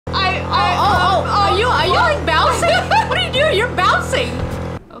you're bouncing!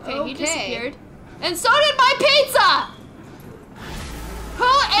 Okay, he disappeared. And so did my pizza!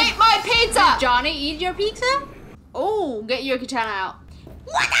 Who ate my pizza? Did Johnny eat your pizza? Oh, get your katana out.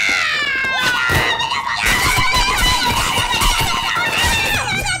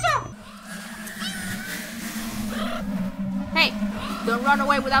 Hey, don't run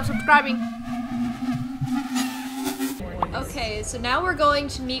away without subscribing. Okay, so now we're going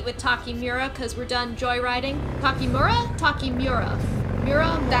to meet with Takimura because we're done joyriding. Takimura? Takimura.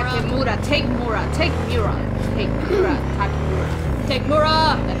 Mura? Takimura, take Mura, take Mura. Take Mura, Takimura. Take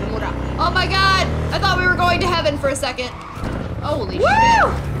Mura! Takimura. Oh my god! I thought we were going to heaven for a second. Holy Woo! shit.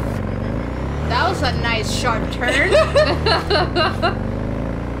 That was a nice sharp turn.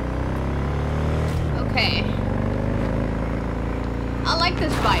 Okay. I like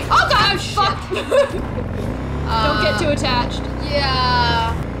this bike. Oh god! Fuck! Don't get too attached.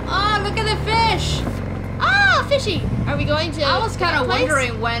 Yeah. Oh, look at the fish. Ah, fishy! Are we going to I was kind of that place?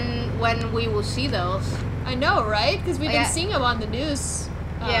 wondering when we will see those. I know, right? Because we've been Yeah. seeing them on the news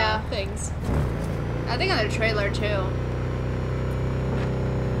things. I think on the trailer too.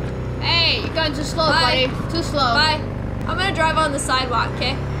 Hey, you're going too slow, Bye. buddy. Too slow. Bye. I'm gonna drive on the sidewalk,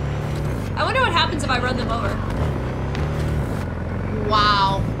 okay? I wonder what happens if I run them over.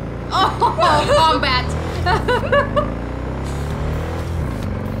 Wow. Oh, combat.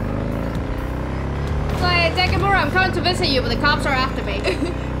 So, hey, Takimura, I'm coming to visit you, but the cops are after me.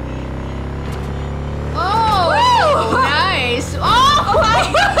 Oh, Woo! nice. Oh,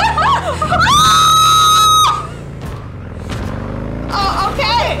 Oh,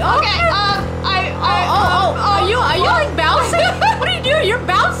 okay, okay. are you like bouncing? What are you doing? You're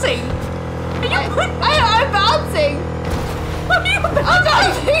bouncing. I'm bouncing. What are you bouncing? I'm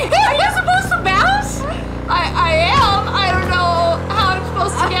bouncing. Are you supposed to bounce? I am. I don't know how I'm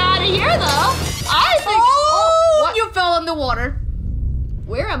supposed to get out of here, though. I think. Oh, you fell in the water.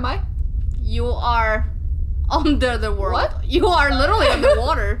 Where am I? You are under the world. What? You are literally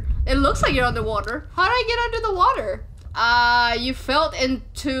underwater. It looks like you're underwater. How did I get under the water? You fell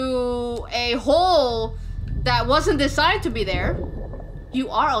into a hole that wasn't designed to be there. You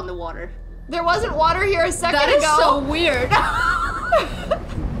are on the water. There wasn't water here a second That ago. is so weird.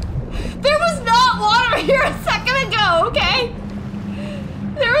 There was not water here a second ago, okay?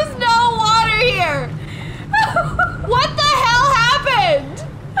 There was no water here. What the hell happened?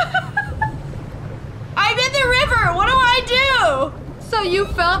 I'm in the river. What do I do? So you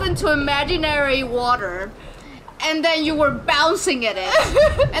fell into imaginary water. And then you were bouncing at it.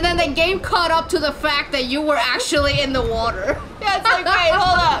 And then the game caught up to the fact that you were actually in the water. Yeah, it's like, wait,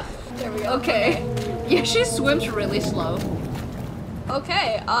 hold up. There we go. Okay. Yeah, she swims really slow.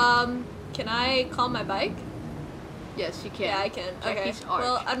 Okay, can I call my bike? Yes, you can. Yeah, I can. Okay. Jackie's arch.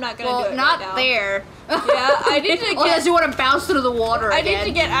 Well, I'm not gonna Well, do it not right now. there. Yeah, I need to get... Unless you want to bounce through the water I again.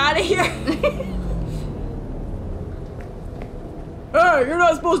 need to get out of here. Hey, you're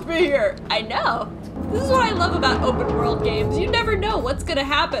not supposed to be here. I know. This is what I love about open world games. You never know what's gonna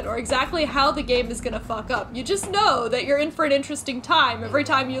happen or exactly how the game is gonna fuck up. You just know that you're in for an interesting time every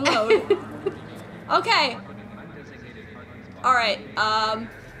time you load. Okay. Alright,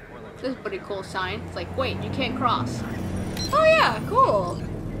 This is a pretty cool sign. It's like, wait, you can't cross. oh yeah, cool.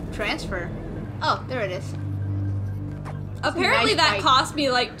 Transfer. Oh, there it is. Apparently nice that bike. cost me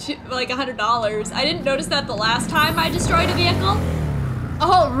like $100. I didn't notice that the last time I destroyed a vehicle.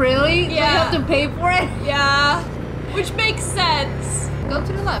 Oh, really? Yeah. You have to pay for it? Yeah, which makes sense. Go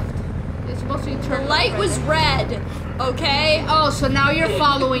to the left. You're supposed to turn The light right was there. red, okay? Oh, so now you're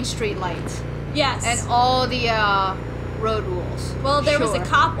following street lights. Yes. And all the road rules. Well, there was a Sure.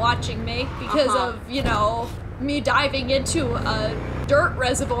 cop watching me because of, you know, me diving into a dirt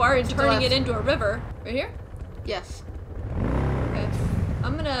reservoir and turning it left. into a river. Right here? Yes. Okay.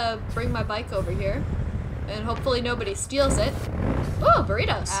 I'm gonna bring my bike over here and hopefully nobody steals it. Oh,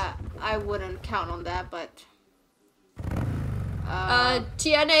 burritos. I wouldn't count on that, but...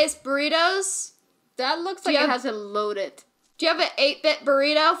 Tienes burritos? that looks do like you it have- hasn't loaded. Do you have an 8-bit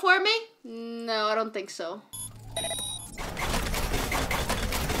burrito for me? No, I don't think so.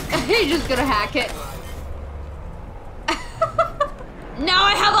 You're just gonna hack it. Now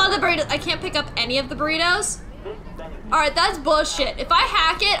I have all the burritos. I can't pick up any of the burritos? Alright, that's bullshit. If I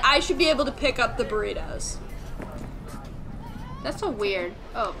hack it, I should be able to pick up the burritos. That's so weird.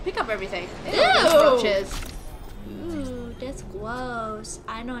 Oh, pick up everything. Ew. There's roaches. Ooh, that's gross.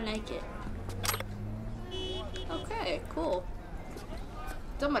 I don't like it. Okay, cool.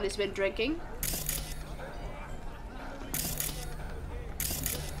 Somebody's been drinking.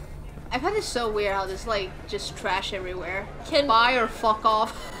 I find it so weird how there's like just trash everywhere. Can- buy or fuck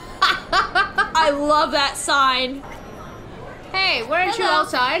off. I love that sign. Hey, weren't you Hello.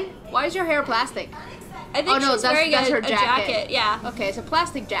 outside? Why is your hair plastic? I think Oh no, she's that's wearing her a jacket. Yeah. Okay, it's a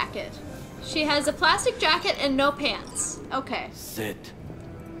plastic jacket. She has a plastic jacket and no pants. Okay. Sit. Sit?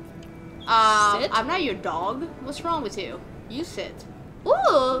 I'm not your dog. What's wrong with you? You sit.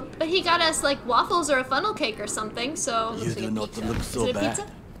 Ooh, but he got us like waffles or a funnel cake or something, so... You like do a not pizza. look Is so it a bad.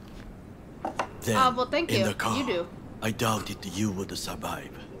 pizza? Then, well, thank in you. the car, You do. I doubted you would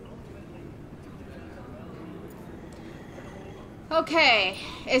survive. Okay,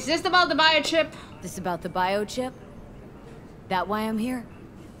 is this about the biochip? This about the biochip? That why I'm here?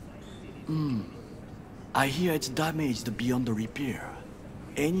 I hear it's damaged beyond repair.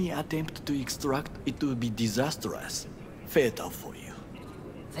 Any attempt to extract it would be disastrous. Fatal for you.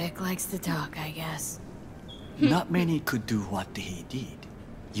 Vic likes to talk, I guess. Not many could do what he did.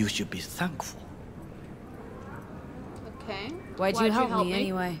 You should be thankful. Okay. Why'd you help me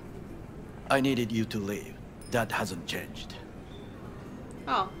anyway? I needed you to leave. That hasn't changed.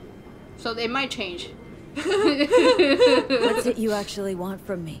 Oh, so it might change. What's it you actually want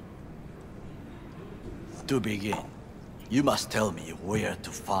from me? To begin, you must tell me where to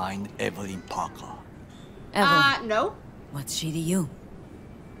find Evelyn Parker. Evelyn, No. what's she to you?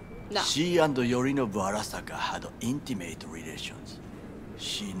 No. She and Yorinobu Arasaka had intimate relations.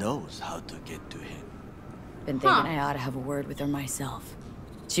 She knows how to get to him. Been thinking I ought to have a word with her myself.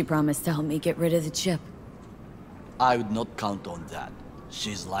 She promised to help me get rid of the chip. I would not count on that.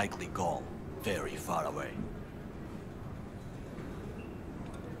 She's likely gone, very far away.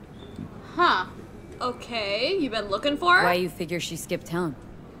 Huh. Okay, you been looking for her? Why you figure she skipped town?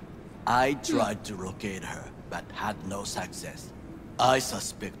 I tried to locate her, but had no success. I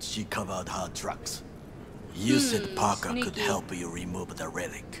suspect she covered her tracks. You said Parker could sneaky. help you remove the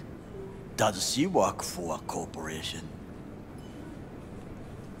relic. Does she work for a corporation?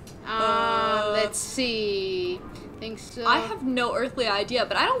 Let's see. Think so. I have no earthly idea,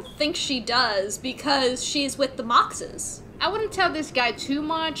 but I don't think she does because she's with the Moxes. I wouldn't tell this guy too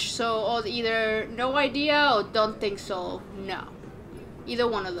much, so either no idea or don't think so. No. Either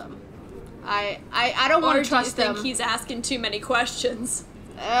one of them. I don't want Or to do you trust think them. he's asking too many questions?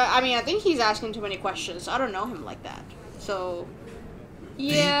 I mean, I think he's asking too many questions. I don't know him like that. So,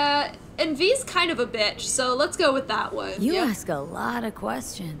 Yeah, and V's kind of a bitch, so let's go with that one. You Yep. ask a lot of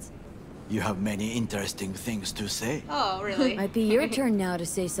questions. You have many interesting things to say. oh, really? Might be your turn now to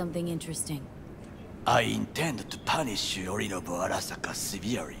say something interesting. I intend to punish Yorinobu Arasaka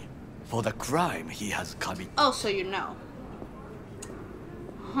severely for the crime he has committed. Oh, so you know.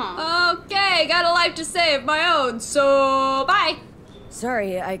 Huh. Okay, got a life to save, my own, so bye.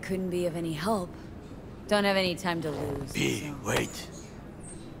 Sorry, I couldn't be of any help. Don't have any time to lose. B, so- wait.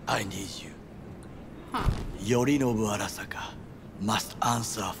 I need you. Huh. Yorinobu Arasaka must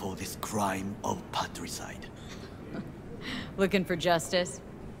answer for this crime of patricide. Looking for justice?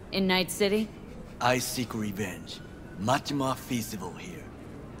 In Night City? I seek revenge, much more feasible here.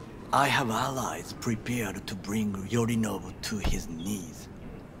 I have allies prepared to bring Yorinobu to his knees.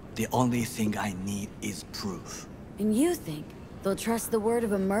 The only thing I need is proof. And you think they'll trust the word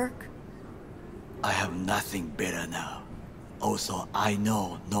of a merc? I have nothing better now. Also, I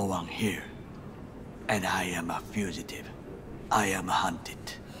know no one here. And I am a fugitive. I am hunted.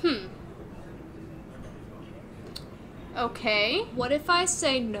 Okay. What if I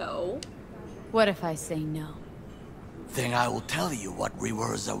say no? What if I say no? Then I will tell you what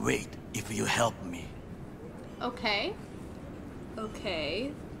rewards await if you help me. Okay.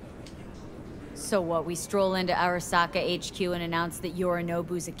 Okay. So what, we stroll into Arasaka HQ and announce that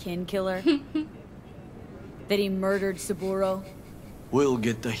Yorinobu's a kin killer? That he murdered Saburo? We'll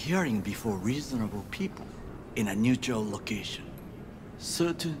get the hearing before reasonable people in a neutral location.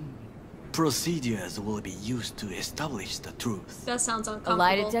 Certain procedures will be used to establish the truth. That sounds A uncomfortable.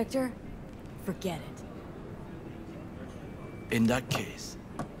 lie detector? Forget it. In that case,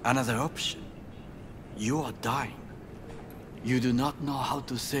 another option. You are dying. You do not know how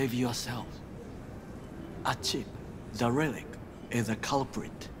to save yourself. A chip, the relic, is a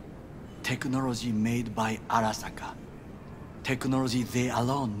culprit. Technology made by Arasaka. Technology they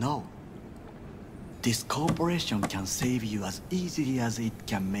alone know. This corporation can save you as easily as it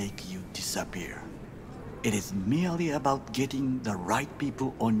can make you disappear. It is merely about getting the right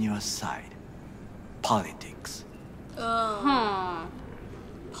people on your side. Politics. Huh.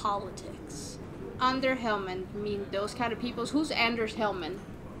 Politics. Anders Hellman. I mean, those kind of peoples. Who's Anders Hellman?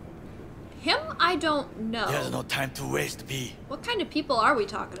 Him? I don't know. There's no time to waste, B. What kind of people are we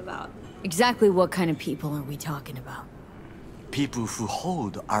talking about? Exactly what kind of people are we talking about? People who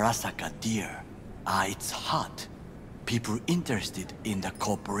hold Arasaka dear are its heart. People interested in the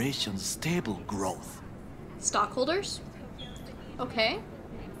corporation's stable growth. Stockholders? Okay.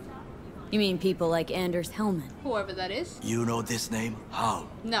 You mean people like Anders Hellman? Whoever that is. You know this name? How?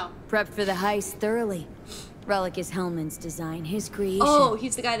 No. Prepped for the heist thoroughly. Relic is Hellman's design, his creation. Oh,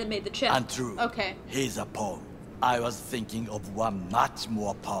 he's the guy that made the chip. Untrue. Okay. He's a pawn. I was thinking of one much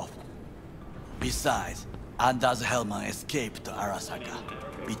more powerful. Besides, Anders Hellman escaped to Arasaka.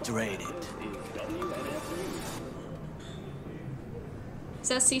 Betrayed it. Is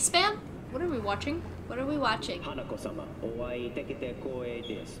that C-SPAN? What are we watching? What are we watching? 花子様、お会いできて光栄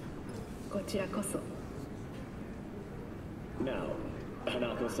です。こちらこそ。Now,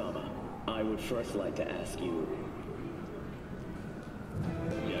 Hanako-sama, I would first like to ask you.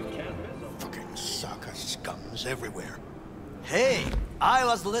 Fucking Saka scums everywhere. Hey, I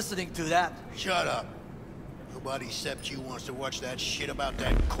was listening to that. Shut up. Nobody except you wants to watch that shit about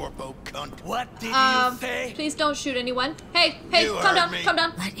that corpo cunt. What did you say? Please don't shoot anyone. Hey, hey, You calm heard down, me. calm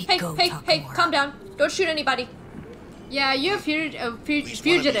down. Let it Hey, go, hey, hey, Takamura. calm down. Don't shoot anybody. Yeah, you're a At least one of these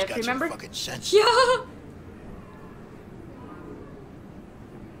fugitive, got remember? some fucking sense. Yeah.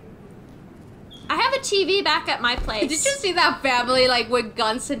 I have a TV back at my place. Did you see that family like with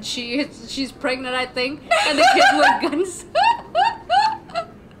guns and she's pregnant, I think, and the kids with guns?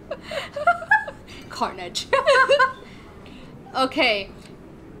 Carnage. Okay.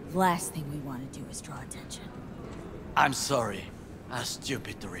 Last thing we want to do is draw attention. I'm sorry. A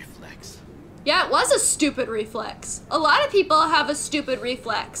stupid reflex. Yeah, it was a stupid reflex. A lot of people have a stupid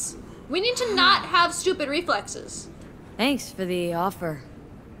reflex. We need to not have stupid reflexes. Thanks for the offer.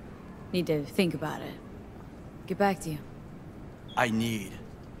 Need to think about it. Get back to you. I need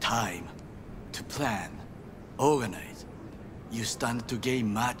time to plan, organize. You stand to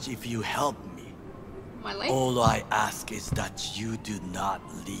gain much if you help me. My life? All I ask is that you do not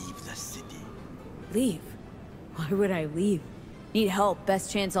leave the city. Leave? Why would I leave? Need help.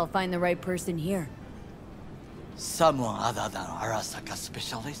 Best chance I'll find the right person here. Someone other than Arasaka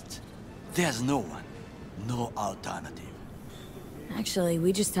specialist? There's no one. No alternative. Actually,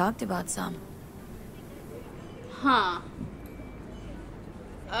 we just talked about some. Huh.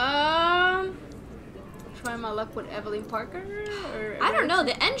 Try my luck with Evelyn Parker? Or I don't know,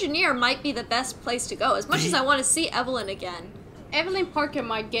 the engineer might be the best place to go, as much as I want to see Evelyn again. Evelyn Parker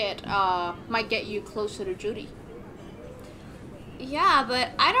might get you closer to Judy. Yeah,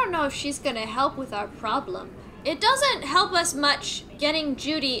 but I don't know if she's gonna help with our problem. It doesn't help us much getting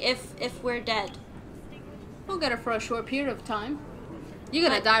Judy if we're dead. We'll get her for a short period of time. You're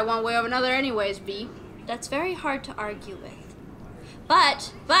gonna But- die one way or another anyways, V. That's very hard to argue with.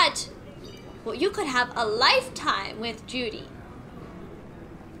 But, well, you could have a lifetime with Judy.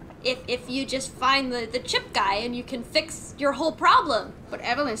 If you just find the chip guy and you can fix your whole problem. But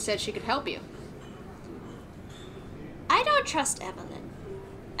Evelyn said she could help you. I don't trust Evelyn.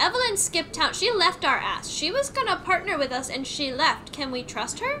 Evelyn skipped town. She left our ass. She was gonna partner with us and she left. Can we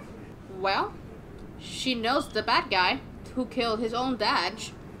trust her? Well, she knows the bad guy who killed his own dad.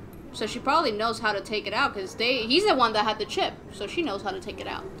 So she probably knows how to take it out because he's the one that had the chip. So she knows how to take it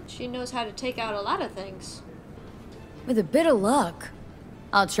out. She knows how to take out a lot of things. With a bit of luck,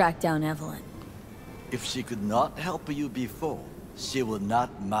 I'll track down Evelyn. If she could not help you before, she will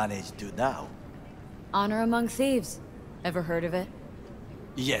not manage to now. Honor among thieves. Ever heard of it?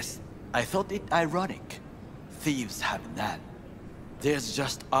 Yes, I thought it ironic. Thieves have none. There's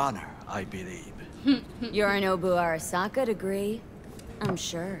just honor, I believe. Yorinobu Arasaka degree? I'm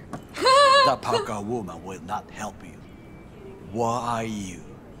sure. The Parker woman will not help you. Why are you?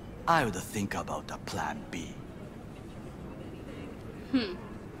 I would think about a plan B.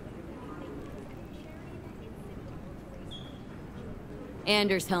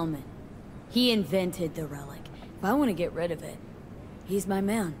 Anders Hellman. He invented the relic. If I want to get rid of it, he's my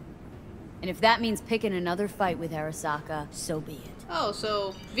man. And if that means picking another fight with Arasaka, so be it. Oh,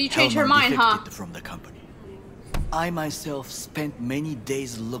 so V changed her Hellman mind, huh? defected from the company. I myself spent many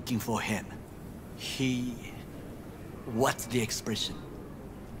days looking for him. He... what's the expression?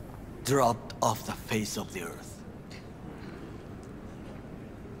 Dropped off the face of the earth.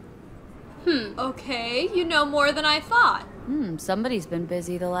 Okay, you know more than I thought. Somebody's been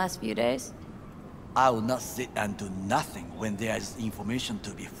busy the last few days. I will not sit and do nothing when there is information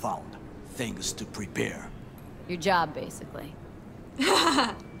to be found. Things to prepare. Your job, basically.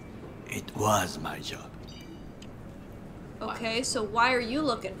 It was my job. Okay, so why are you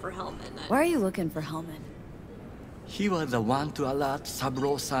looking for Hellman then? Why are you looking for Hellman? He was the one to alert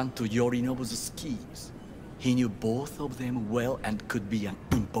Saburo-san to Yorinobu's schemes. He knew both of them well and could be an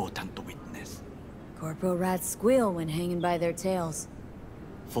important witness. Corpo rats squeal when hanging by their tails.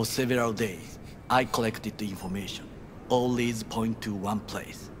 For several days, I collected the information. All leads point to one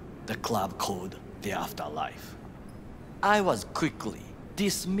place. The club called the Afterlife. I was quickly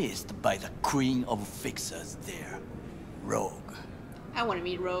dismissed by the queen of fixers there, Rogue. I want to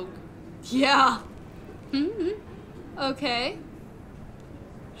meet Rogue. Yeah. Okay.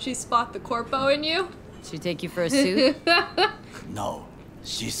 She spot the corpo in you? She take you for a suit? No,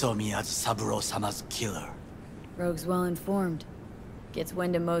 she saw me as Saburo-sama's killer. Rogue's well informed. Gets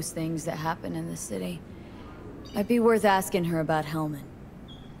wind of most things that happen in the city. Might be worth asking her about Hellman.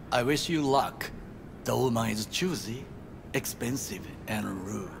 I wish you luck. The woman is choosy, expensive, and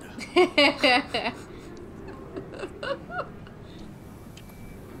rude.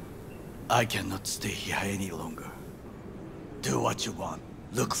 I cannot stay here any longer. Do what you want.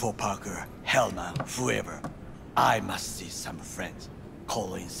 Look for Parker, Hellman, whoever. I must see some friends,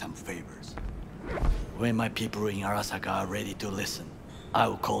 call in some favors. When my people in Arasaka are ready to listen, I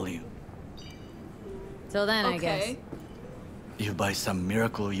will call you. Till then, I guess. If by some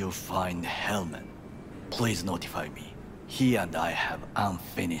miracle you find Hellman, please notify me. He and I have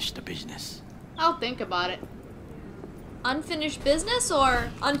unfinished business. I'll think about it. Unfinished business or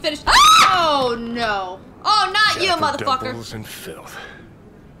unfinished? Oh no! Oh, not you, motherfucker! Doubles and filth.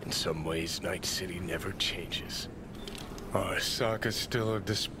 In some ways, Night City never changes. Arasaka's still a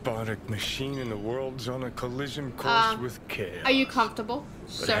despotic machine, and the world's on a collision course with chaos. Are you comfortable,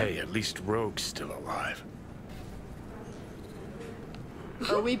 But sir? hey, at least Rogue's still alive.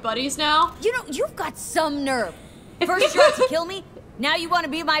 Are we buddies now? You know, you've got some nerve. First you tried to kill me, now you want to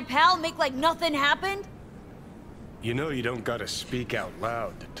be my pal, make like nothing happened? You know you don't gotta speak out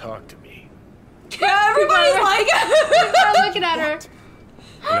loud to talk to me. Everybody's like... We're looking at her.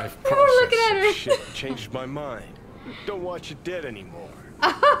 And I've looking processed at her. some shit, changed my mind. Don't want you dead anymore.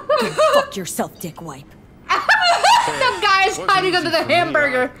 Fuck yourself, dick wipe. Some guy's Wasn't hiding easy under the for me,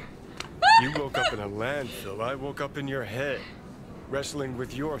 hamburger. You woke up in a landfill, I woke up in your head. Wrestling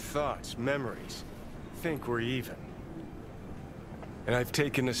with your thoughts, memories. Think we're even. And I've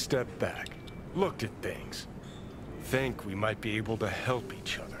taken a step back, looked at things. Think we might be able to help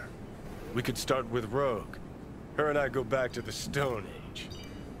each other. We could start with Rogue. Her and I go back to the Stone Age.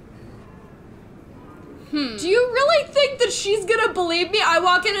 Do you really think that she's gonna believe me? I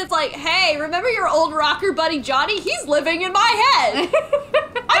walk in and it's like, hey, remember your old rocker buddy Johnny? He's living in my head.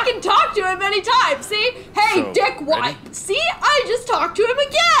 I can talk to him anytime, see? Hey, So, dick wipe. ready? See? I just talked to him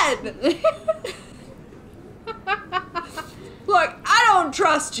again. Look, I don't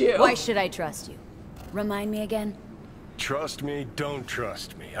trust you. Why should I trust you? Remind me again? Trust me, don't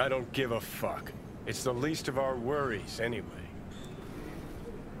trust me. I don't give a fuck. It's the least of our worries, anyway.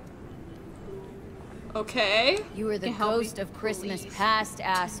 Okay. You were the Can help me, ghost of Christmas please. past,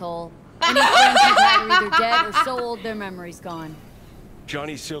 asshole. Any friends you've had are either dead or so old their memory's gone.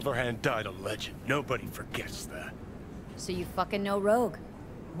 Johnny Silverhand died a legend. Nobody forgets that. So you fucking know Rogue.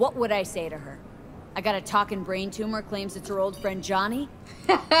 What would I say to her? I got a talking brain tumor, claims it's her old friend Johnny?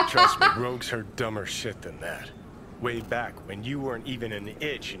 Trust me, Rogue's heard dumber shit than that. Way back when you weren't even an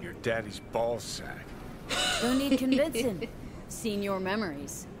itch in your daddy's ballsack. Don't need convincing. Seen your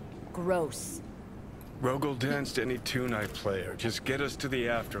memories. Gross. Rogue will dance to any tune I play or just get us to the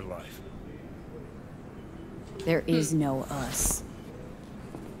afterlife. There is no us.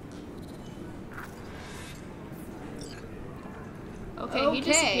 Okay, he Okay.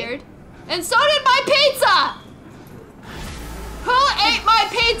 disappeared. And so did my pizza! Who ate my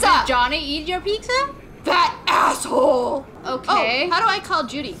pizza? Did Johnny eat your pizza? That asshole! Okay. Oh, how do I call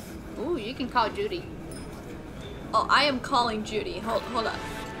Judy? Ooh, you can call Judy. Oh, I am calling Judy. Hold on.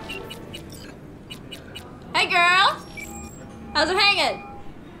 Hey, girl! How's it hanging?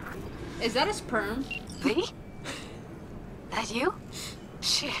 Is that a sperm? Me? That you?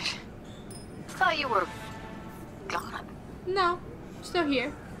 Shit. Thought you were gone. No, still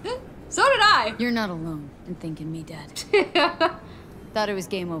here. So did I. You're not alone in thinking me dead. Thought it was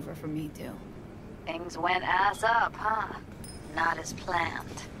game over for me, too. Things went ass up, huh? Not as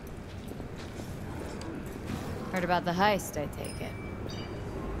planned. Heard about the heist, I take it.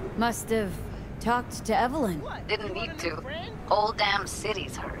 Must have talked to Evelyn. Didn't need to. Whole damn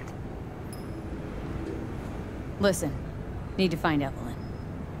city's heard. Listen, need to find Evelyn.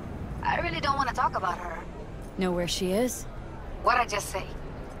 I really don't want to talk about her. Know where she is? What'd I just say?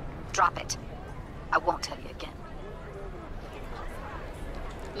 Drop it. I won't tell you again.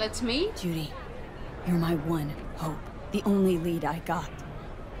 Let's meet. Judy, you're my one hope. The only lead I got.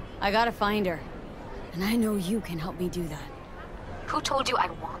 I gotta find her. And I know you can help me do that. Who told you I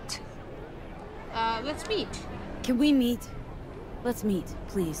want to? Let's meet. Can we meet? Let's meet,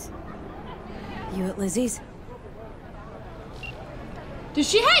 please. You at Lizzie's? Did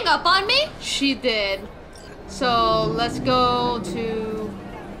she hang up on me? She did. So let's go to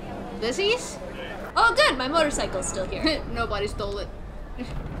Lizzie's. Oh, good. My motorcycle's still here. Nobody stole it.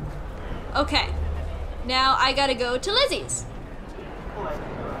 Okay. Now I gotta go to Lizzie's.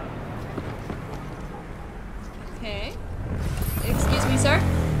 Okay. Excuse me, sir.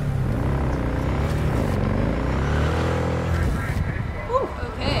 Ooh,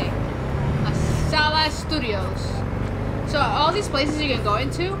 okay. Asala Studios. So are all these places you can go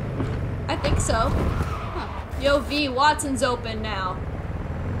into? I think so. Yo, V, Watson's open now.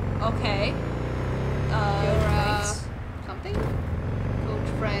 Okay. Thanks. Something? Coach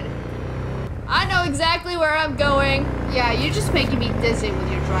Fred. I know exactly where I'm going. Yeah, you're just making me dizzy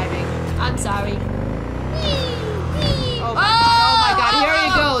with your driving. I'm sorry. Oh my god, here he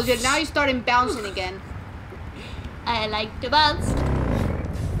goes. Yeah, now you're starting bouncing again. I like to bounce.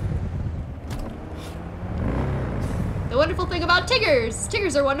 The wonderful thing about Tiggers.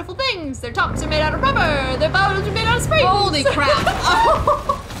 Tiggers are wonderful things. Their tops are made out of rubber. Their bottoms are made out of springs. Holy crap.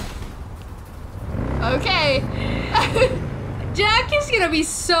 Okay. Jack is gonna be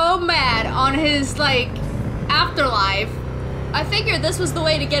so mad on his, like, afterlife. I figured this was the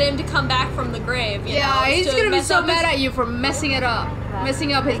way to get him to come back from the grave. You know, he's to gonna be mess so up mad at you for messing it up.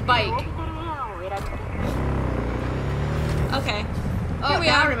 Messing up his bike. Okay. Oh, Here we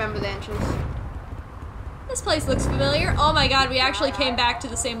now are. I remember the entrance. This place looks familiar. Oh my god, we actually came back to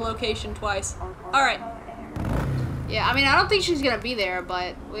the same location twice. Alright. Yeah, I mean, I don't think she's gonna be there,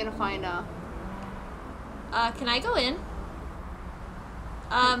 but we're gonna find out. Can I go in?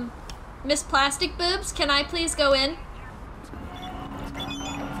 Miss Plastic Boobs, can I please go in?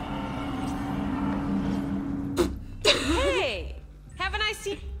 Hey! Haven't I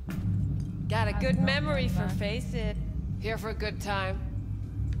seen... Got a good memory for face it. Here for a good time.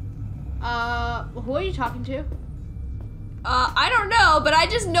 Who are you talking to? I don't know, but I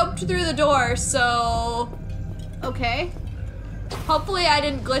just noped through the door, so... Okay. Hopefully I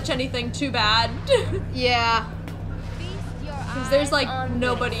didn't glitch anything too bad. Yeah. Because there's, like,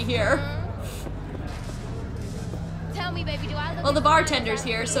 nobody here. Tell me, baby, do I look Well, the bartender's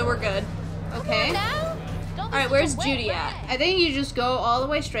here, so we're good. Okay. Alright, where's Judy at? I think you just go all the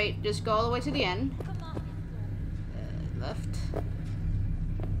way straight. Just go all the way to the end. Left.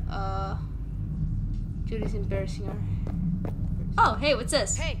 Judy's embarrassing her. Oh, hey, what's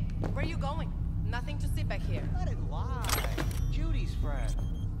this? Hey, where are you going? Nothing to see back here. Let it lie. Judy's friend.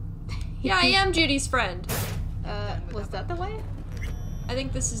 Yeah, I am Judy's friend. Was that the way? I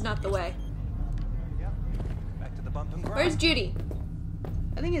think this is not the way. Yep. Back to the bump and grind. Where's Judy?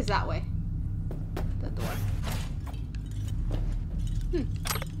 I think it's that way. That door.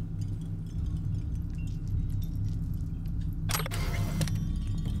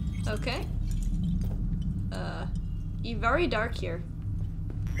 Okay. Very dark here.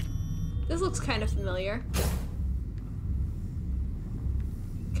 This looks kind of familiar.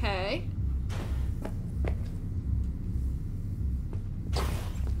 Okay.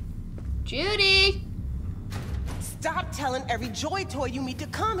 Judy! Stop telling every joy toy you meet to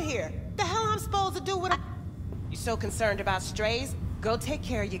come here. The hell I'm supposed to do with You so concerned about strays? Go take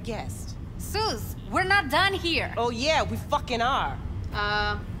care of your guest. Sus, we're not done here. Oh yeah, we fucking are.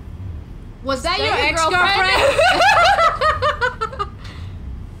 Was that Is your that ex-girlfriend?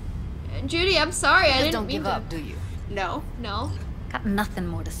 Judy, I'm sorry. I didn't Don't mean give to. up, do you? No. No. Got nothing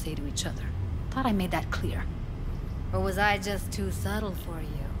more to say to each other. Thought I made that clear. Or was I just too subtle for you?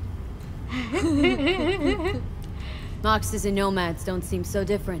 Moxes and Nomads don't seem so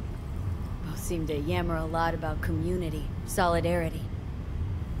different. Both seem to yammer a lot about community, solidarity.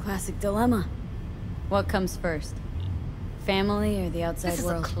 Classic dilemma. What comes first? Family or the outside This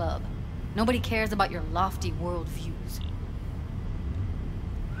world? is a club. Nobody cares about your lofty worldviews.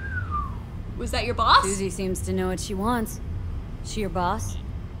 Was that your boss? Susie seems to know what she wants. She your boss?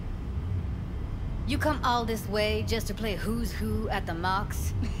 You come all this way just to play who's who at the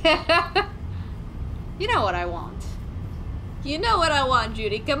Mox? You know what I want. You know what I want,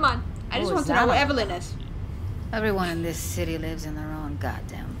 Judy. Come on. I just Oh, want is to know that where it? Evelyn is. Everyone in this city lives in their own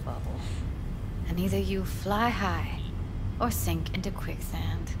goddamn bubble. And either you fly high or sink into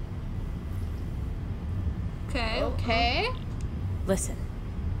quicksand. Okay. Okay. Listen,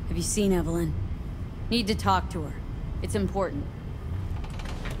 have you seen Evelyn? Need to talk to her. It's important.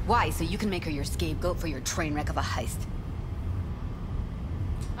 Why? So you can make her your scapegoat for your train wreck of a heist?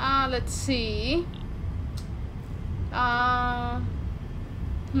 Let's see.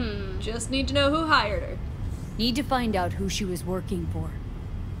 Just need to know who hired her. Need to find out who she was working for.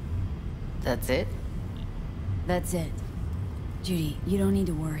 That's it? That's it. Judy, you don't need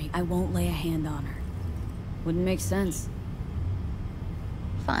to worry. I won't lay a hand on her. Wouldn't make sense.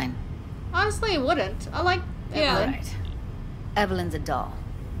 Fine. Honestly, it wouldn't. I like Yeah. Evelyn. Right. Evelyn's a doll.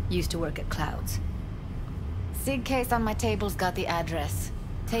 Used to work at Clouds. Sig case on my table's got the address.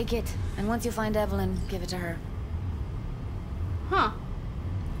 Take it, and once you find Evelyn, give it to her. Huh.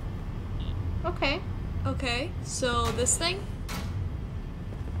 Okay. Okay, so this thing?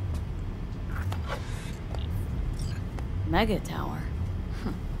 Mega tower.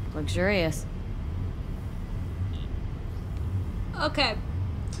 Luxurious. Okay.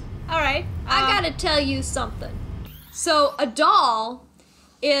 Alright, I gotta tell you something. So, a doll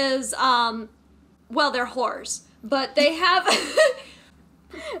is, well, they're whores. But they have...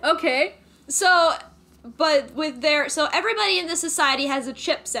 Okay. So, but with their... So, everybody in this society has a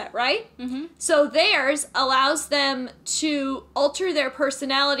chipset, right? Mm-hmm. So, theirs allows them to alter their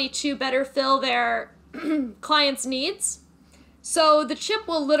personality to better fill their clients' needs. So, the chip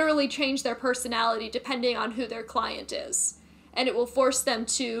will literally change their personality depending on who their client is. And it will force them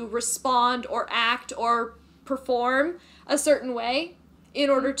to respond or act or perform a certain way in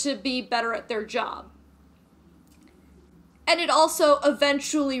order to be better at their job. And it also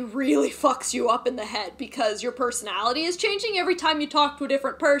eventually really fucks you up in the head because your personality is changing every time you talk to a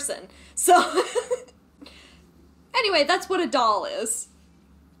different person. So, anyway, that's what a doll is.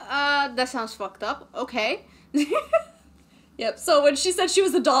 That sounds fucked up. Okay. Yep, so when she said she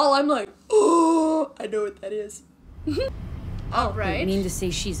was a doll, I'm like, oh, I know what that is. Alright. You mean to say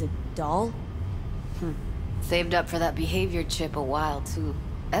she's a doll? Saved up for that behavior chip a while, too.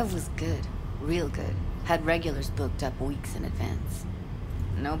 Ev was good. Real good. Had regulars booked up weeks in advance.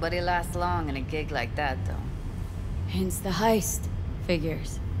 Nobody lasts long in a gig like that, though. Hence the heist.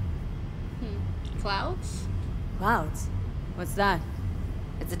 Figures. Clouds? Clouds? What's that?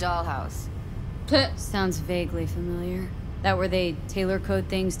 It's a dollhouse. Sounds vaguely familiar. That where they tailor code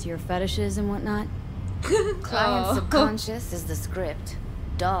things to your fetishes and whatnot? Client subconscious is the script.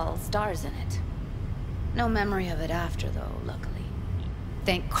 Doll stars in it. No memory of it after, though, luckily.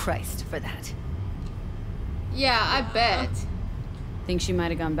 Thank Christ for that. Yeah, I bet. Think she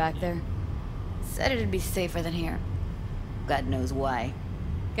might have gone back there? Said it'd be safer than here. God knows why.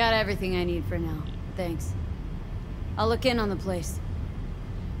 Got everything I need for now. Thanks. I'll look in on the place.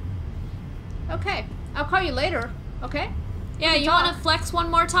 Okay. I'll call you later. Okay? Yeah, you want to flex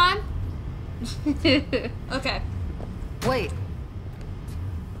one more time? Okay. Wait.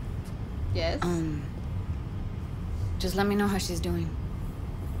 Yes? Just let me know how she's doing.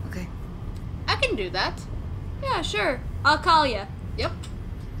 Okay? I can do that. Yeah, sure. I'll call you. Yep.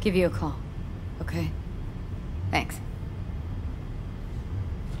 Give you a call. Okay? Thanks.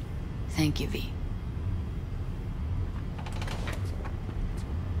 Thank you, V.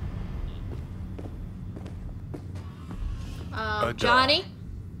 Johnny?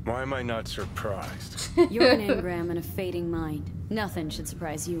 Why am I not surprised? You're an engram and a fading mind. Nothing should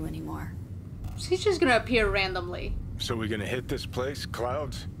surprise you anymore. She's just gonna appear randomly. So we gonna hit this place,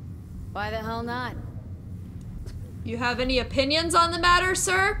 Clouds? Why the hell not? You have any opinions on the matter,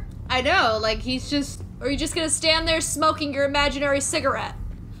 sir? I know, like he's just... Or are you just gonna stand there smoking your imaginary cigarette?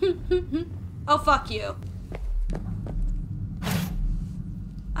 Oh, fuck you.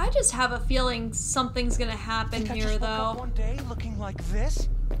 I just have a feeling something's gonna happen here, woke though. Up one day looking like this.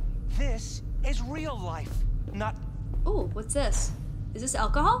 This is real life, not. Ooh, what's this? Is this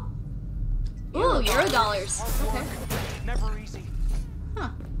alcohol? Ooh, Eurodollars. Okay. Never easy. Huh.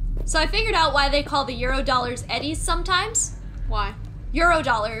 So I figured out why they call the Eurodollars eddies sometimes. Why?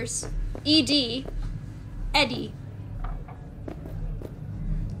 Eurodollars. ED. Eddie.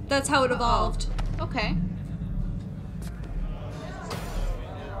 That's how it evolved. Okay.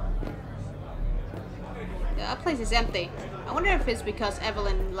 Yeah, that place is empty. I wonder if it's because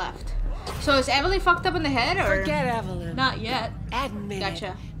Evelyn left. So is Evelyn fucked up in the head, or...? Forget Evelyn. Not yet. Admit Gotcha.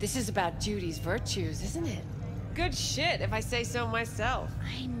 it. This is about Judy's virtues, isn't it? Good shit, if I say so myself.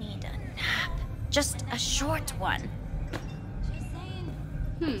 I need a nap. Just a short one.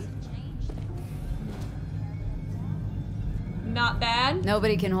 Not bad.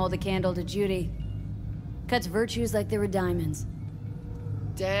 Nobody can hold a candle to Judy. Cuts virtues like they were diamonds.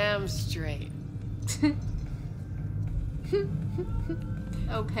 Damn straight.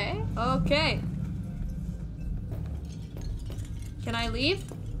 Okay. Okay. Can I leave?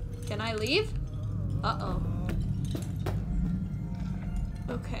 Can I leave? Uh-oh.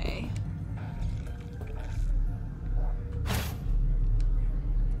 Okay.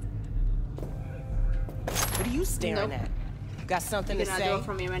 What are you staring at? Got something You to cannot say? do it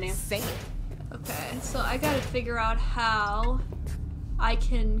from your menu. Say it. Okay, so I gotta figure out how I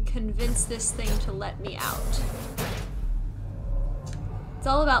can convince this thing to let me out. It's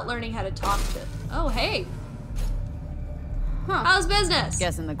all about learning how to talk to it. Oh, hey. Huh. How's business?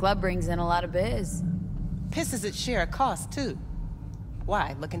 Guessing the club brings in a lot of biz. Pisses at share a cost, too.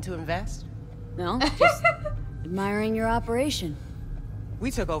 Why, looking to invest? No, just Admiring your operation.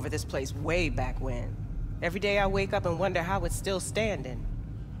 We took over this place way back when. Every day I wake up and wonder how it's still standing.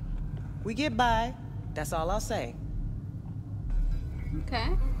 We get by, that's all I'll say. Okay.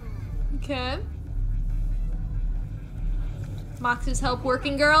 Okay. Mox's help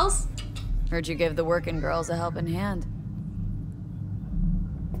working girls? Heard you give the working girls a helping hand.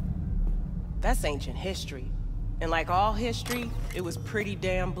 That's ancient history. And like all history, it was pretty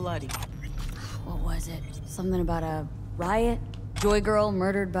damn bloody. What was it? Something about a riot? Joy girl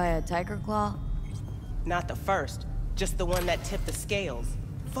murdered by a tiger claw? Not the first, just the one that tipped the scales.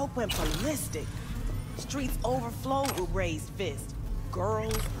 Folk went ballistic. Streets overflowed with raised fists.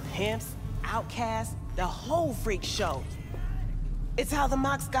 Girls, pimps, outcasts, the whole freak show. It's how the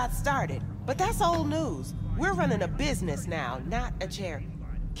Mox got started, but that's old news. We're running a business now, not a charity.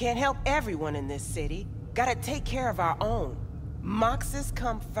 Can't help everyone in this city. Gotta take care of our own. Moxes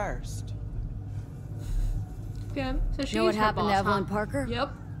come first. Okay, so she know what happened to Evelyn Parker?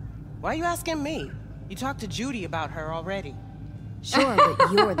 Yep. Why are you asking me? You talked to Judy about her already. Sure,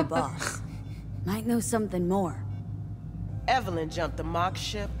 but you're the boss. Might know something more. Evelyn jumped the Mox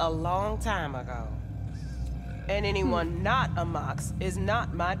ship a long time ago. And anyone not a Mox is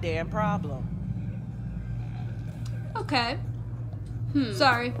not my damn problem. Okay.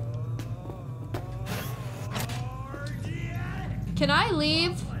 Sorry. Can I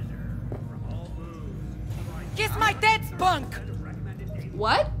leave? Kiss my dead spunk!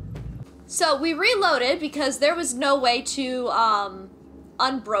 What? So we reloaded because there was no way to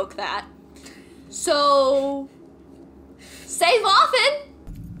unbroke that. So save often.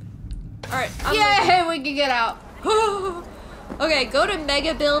 All right. Yay, we can get out. Okay, go to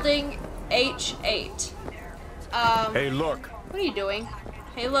Mega Building H8. Hey, look. What are you doing?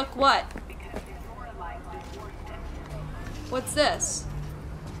 Hey, look, what? What's this?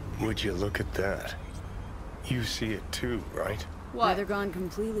 Would you look at that? You see it too, right? What? Either gone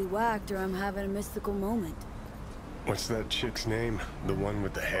completely whacked or I'm having a mystical moment. What's that chick's name? The one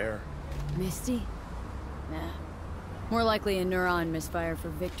with the hair? Misty? Nah. More likely a neuron misfire for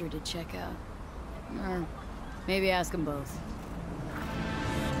Victor to check out. Or maybe ask them both.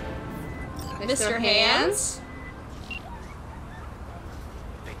 Mr. Hands?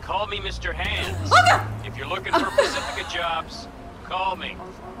 They call me Mr. Hands. If you're looking for Pacifica jobs, call me.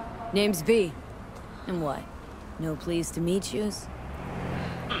 Name's V. And what? No pleased to meet yous?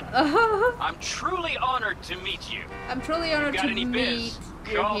 I'm truly honored to meet you. I'm truly honored got to any meet biz?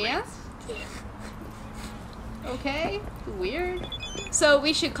 your Call me. hands. Okay, weird. So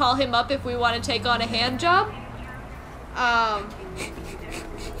we should call him up if we want to take on a hand job? I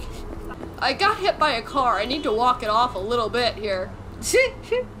got hit by a car. I need to walk it off a little bit here.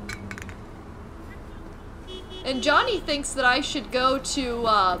 And Johnny thinks that I should go to,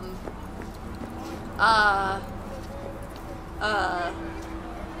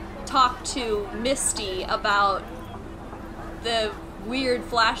 talk to Misty about the weird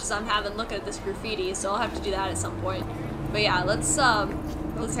flashes I'm having looking at this graffiti, so I'll have to do that at some point. But yeah, let's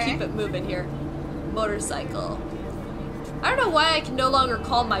keep it moving here. Motorcycle. I don't know why I can no longer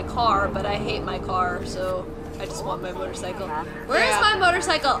call my car, but I hate my car, so I just want my motorcycle. Where is my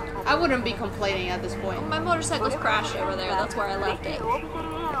motorcycle? I wouldn't be complaining at this point. My motorcycle's crashed over there. That's where I left it.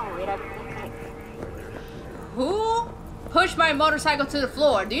 Who pushed my motorcycle to the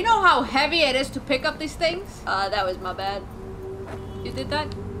floor? Do you know how heavy it is to pick up these things? That was my bad. You did that?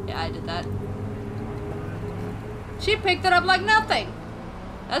 Yeah, I did that. She picked it up like nothing.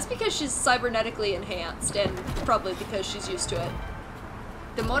 That's because she's cybernetically enhanced, and probably because she's used to it.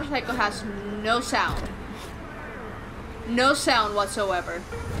 The motorcycle has no sound. No sound whatsoever.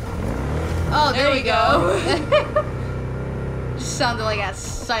 Oh, there we go. Just sounded like a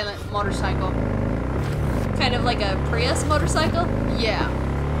silent motorcycle. Kind of like a Prius motorcycle? Yeah.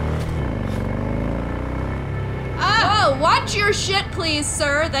 Ah! Whoa, watch your shit, please,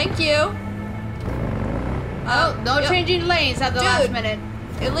 sir. Thank you. Oh, no changing lanes at the last minute.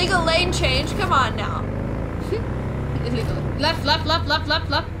 Illegal lane change. Come on now. Illegal. Left, left, left, left, left,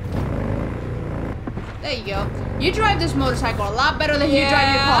 left. There you go. You drive this motorcycle a lot better than you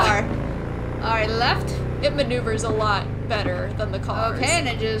drive your car. Alright, left. It maneuvers a lot better than the cars. Okay, and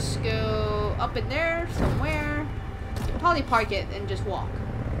then just go up in there somewhere. You can probably park it and just walk.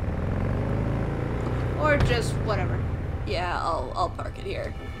 Or just whatever. Yeah, I'll park it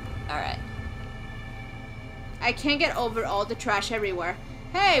here. Alright. I can't get over all the trash everywhere.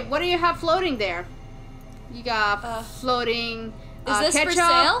 Hey, what do you have floating there? You got floating is this ketchup, for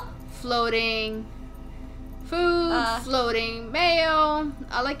sale? Floating food, floating mayo.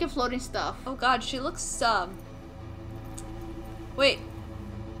 I like your floating stuff. Oh god, she looks wait.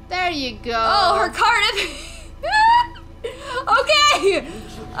 There you go. Oh, her card. Okay!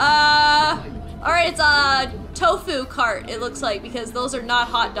 Alright, it's a tofu cart, it looks like, because those are not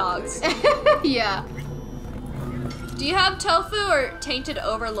hot dogs. Yeah. Do you have tofu or tainted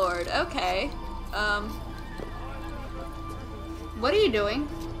overlord? Okay. What are you doing?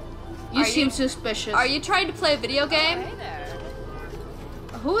 You seem suspicious. Are you trying to play a video game?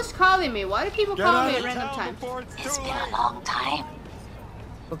 Who is calling me? Why do people call me at random times? It's been a long time.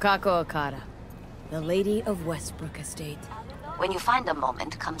 Bukako Okada, the Lady of Westbrook Estate. When you find a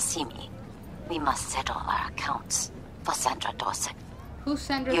moment, come see me. We must settle our accounts for Sandra Dorset. Who's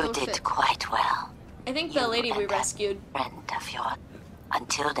Sandra You Dorset? did quite well. I think the lady we rescued. Friend of yours.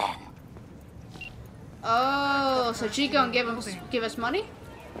 Until then. Oh, so she gonna give us money?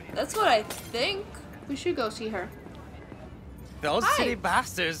 That's what I think. We should go see her. Those silly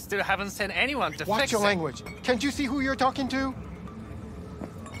bastards still haven't sent anyone to Watch fix your it. language. Can't you see who you're talking to?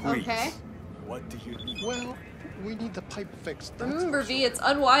 Okay. What do you need? Well, we need the pipe fixed. That's Remember, V, it's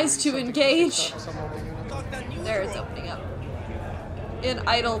unwise to engage. There, it's opening up. In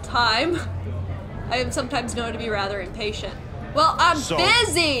idle time. I am sometimes known to be rather impatient. Well, I'm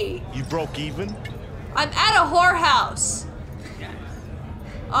busy! You broke even? I'm at a whorehouse.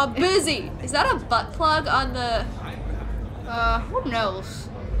 I'm busy. Is that a butt plug on the... who knows?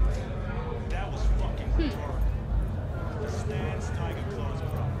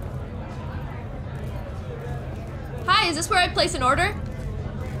 Hi, is this where I place an order?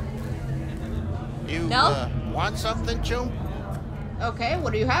 You, No? Want something, Chum? Okay,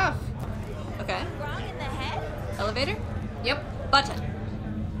 what do you have? Okay. Elevator? Yep. Button.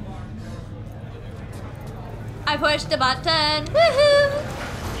 I pushed the button.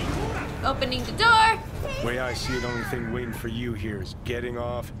 Woohoo! Opening the door. Way I see it, only thing waiting for you here is getting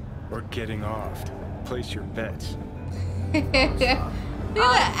off or getting offed. Place your bets. Look at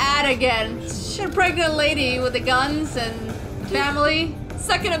that ad again. She's a pregnant lady with the guns and family.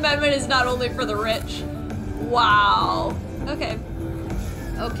 Second Amendment is not only for the rich. Wow. Okay.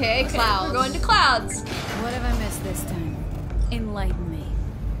 Okay, clouds. We're going to clouds. What have I missed this time? Enlighten me.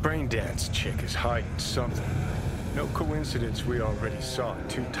 Braindance chick is hiding something. No coincidence we already saw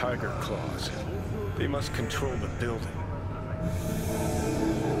 2 tiger claws. They must control the building.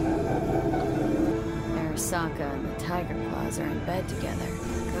 Arasaka and the Tiger Claws are in bed together.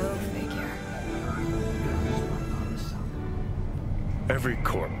 Go figure. Every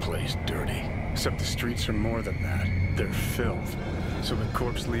corp plays dirty, except the streets are more than that. They're filth. So the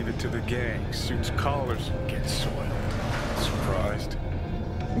corps leave it to the gang. Suits collars and get soiled. Surprised?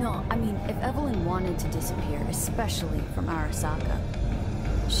 No, I mean, if Evelyn wanted to disappear, especially from Arasaka,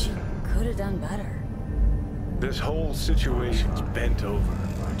 she could have done better. This whole situation's bent over,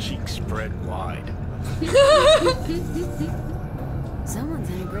 cheeks spread wide. Someone's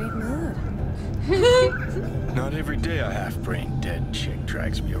in a great mood. Not every day a half-brained dead chick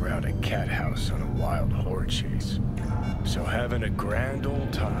drags me around a cat house on a wild whore chase. So having a grand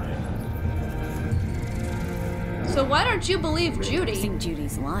old time. So why don't you believe Judy? I think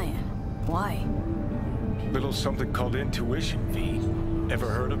Judy's lying. Why? Little something called intuition, V. Ever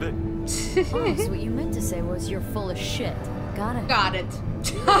heard of it? Oh, so what you meant to say was you're full of shit. Got it. Got it.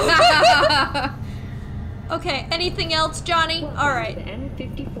 Okay, anything else, Johnny? Alright.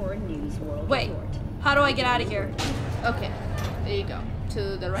 N54 News World Wait, Report. how do I get out of here? Okay, there you go.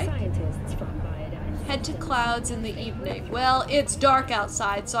 To the right. Scientists from Biodine Head to clouds in the evening. Well, it's dark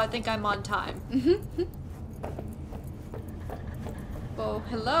outside, so I think I'm on time. Oh,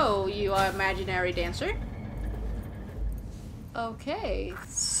 hello, you imaginary dancer. Okay,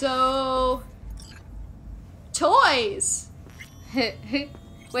 so... Toys!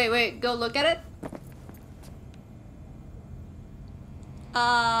 Wait, go look at it.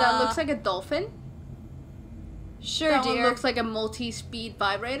 That looks like a dolphin. Sure, that dear. one looks like a multi-speed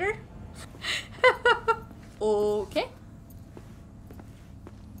vibrator. Okay.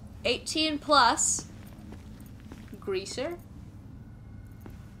 18 plus. Greaser.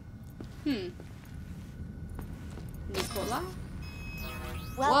 Nicola.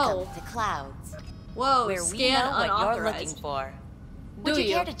 Whoa. Welcome to Clouds. Whoa, where scan we know what you're unauthorized. looking for. Would Do you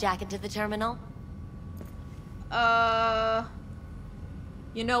you? care to jack into the terminal?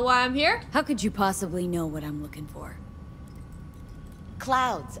 You know why I'm here? How could you possibly know what I'm looking for?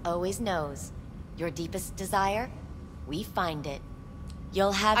 Clouds always knows. Your deepest desire, we find it.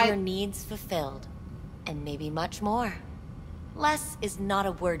 You'll have your needs fulfilled. And maybe much more. Less is not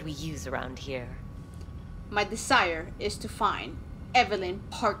a word we use around here. My desire is to find Evelyn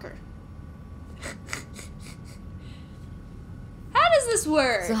Parker. How does this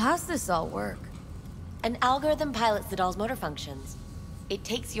work? So how's this all work? An algorithm pilots the doll's motor functions. It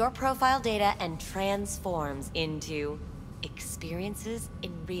takes your profile data and transforms into experiences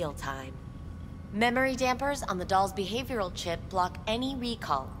in real time. Memory dampers on the doll's behavioral chip block any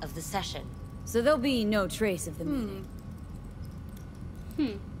recall of the session. So there'll be no trace of the meeting.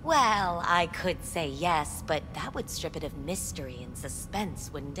 Well, I could say yes, but that would strip it of mystery and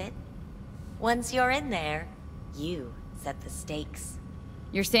suspense, wouldn't it? Once you're in there, you set the stakes.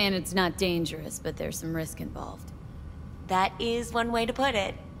 You're saying it's not dangerous, but there's some risk involved. That is one way to put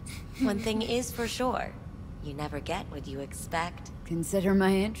it. One thing is for sure. You never get what you expect. Consider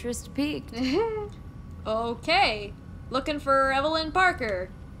my interest piqued. Okay. Looking for Evelyn Parker.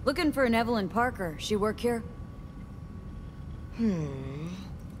 Looking for an Evelyn Parker. She work here?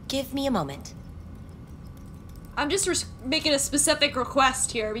 Give me a moment. I'm just making a specific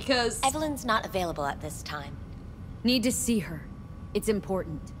request here because... Evelyn's not available at this time. Need to see her. It's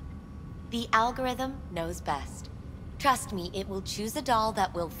important. The algorithm knows best. Trust me, it will choose a doll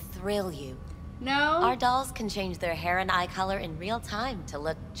that will thrill you. No. Our dolls can change their hair and eye color in real time to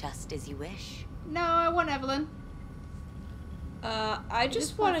look just as you wish. No, I want Evelyn. I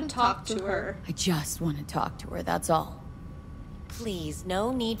just want to talk to her. I just want to talk to her, that's all. Please,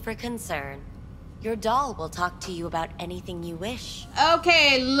 no need for concern. Your doll will talk to you about anything you wish.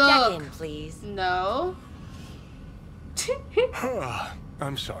 Okay, look. Check in, please. No.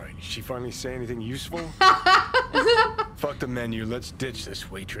 I'm sorry. Did she finally say anything useful? Fuck the menu. Let's ditch this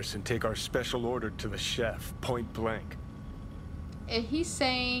waitress and take our special order to the chef, point blank. He's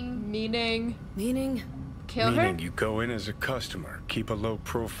saying... Meaning? Kill her? Meaning you go in as a customer, keep a low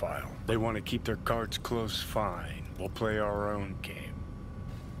profile. They want to keep their cards close, fine. We'll play our own game.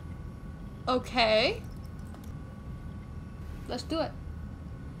 Okay. Let's do it.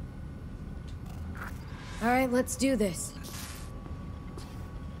 Alright, let's do this.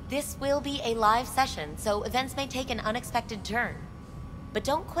 This will be a live session, so events may take an unexpected turn. But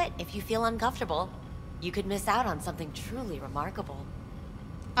don't quit if you feel uncomfortable. You could miss out on something truly remarkable.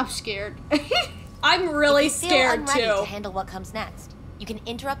 I'm scared. I'm really if you scared feel unready too. to handle what comes next, you can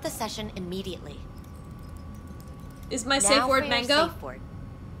interrupt the session immediately. Is my Now safe word for your mango? safe word.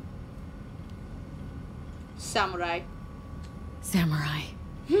 Samurai. Samurai.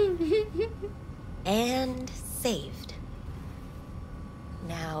 And saved.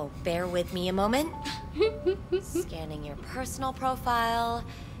 Now, bear with me a moment. Scanning your personal profile.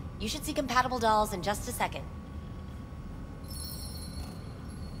 You should see compatible dolls in just a second.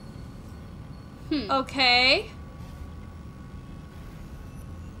 Okay.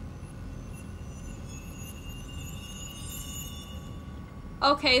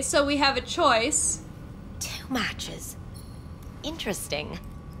 Okay, so we have a choice. 2 matches. Interesting.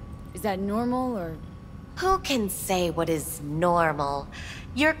 Is that normal, or...? Who can say what is normal?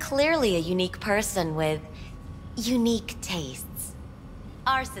 You're clearly a unique person with unique tastes.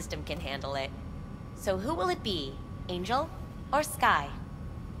 Our system can handle it. So who will it be? Angel or Sky?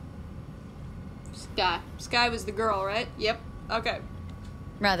 Sky. Sky was the girl, right? Yep. Okay.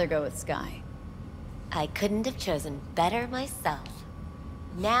 Rather go with Sky. I couldn't have chosen better myself.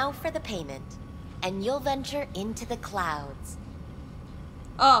 Now for the payment, and you'll venture into the clouds.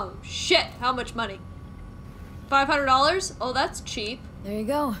 Oh, shit. How much money? $500? Oh, that's cheap. There you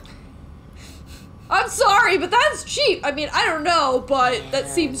go. I'm sorry, but that's cheap. I mean, I don't know, but that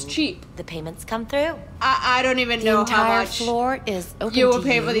seems cheap. The payments come through. I don't even know how entire much floor is open you will to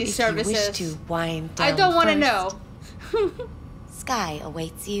pay you for these if services. You wish to wind down I don't want to first. know. Sky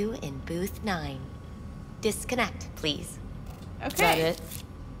awaits you in booth 9. Disconnect, please. Okay. Is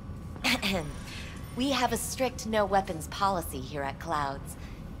that it? We have a strict no weapons policy here at Clouds.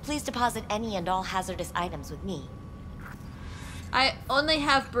 Please deposit any and all hazardous items with me. I only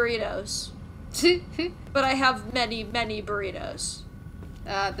have burritos. But I have many, many burritos.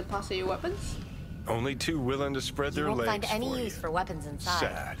 Deposit your weapons? Only 2 willing to spread You their won't legs find any for use you. for weapons inside.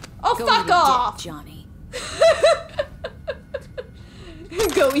 Sad. Oh, Go fuck eat a off! dick, Johnny.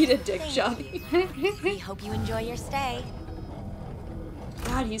 Go eat a dick, Thank Johnny. We hope you enjoy your stay.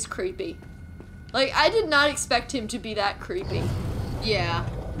 God, he's creepy. Like, I did not expect him to be that creepy. Yeah.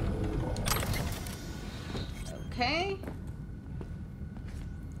 Okay.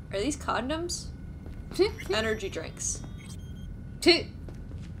 Are these condoms? Energy drinks.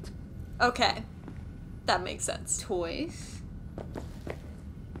 Okay. That makes sense. Toys.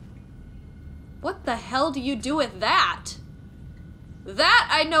 What the hell do you do with that? That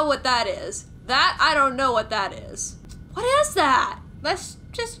I know what that is. That I don't know what that is. What is that? Let's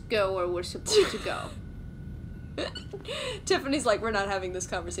just go where we're supposed to go. Tiffany's like, we're not having this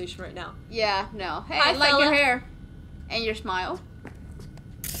conversation right now. Yeah, no. Hey, Hi, I like fella. your hair. And your smile.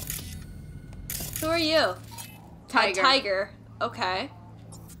 Who are you? Tiger. A tiger. Okay.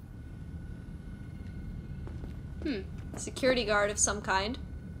 Security guard of some kind.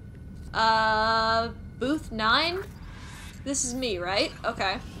 Booth 9? This is me, right?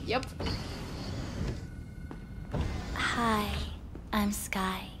 Okay. Yep. Hi, I'm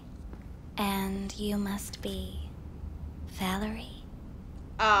Sky. And you must be Valerie?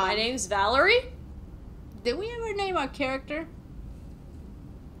 My name's Valerie? Did we ever name our character?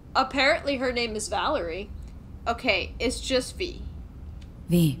 Apparently her name is Valerie. Okay, it's just V.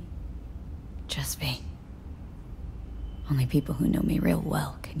 V. Just V. Only people who know me real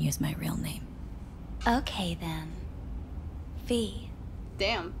well can use my real name. Okay then. V.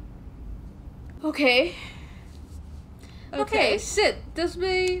 Damn. Okay. Okay, sit. This will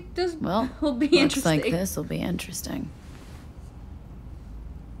be Looks interesting. like this will be interesting.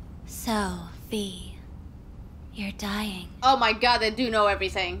 So, V. You're dying. Oh my god, they do know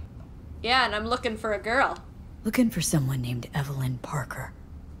everything. Yeah, and I'm looking for a girl. Looking for someone named Evelyn Parker.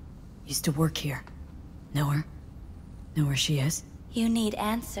 Used to work here. Know her? Know where she is? You need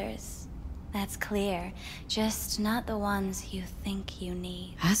answers. That's clear. Just not the ones you think you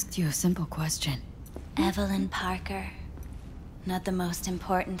need. Asked you a simple question. Evelyn Parker. Not the most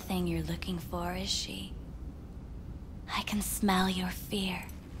important thing you're looking for, is she? I can smell your fear.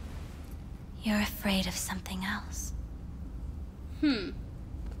 You're afraid of something else. Can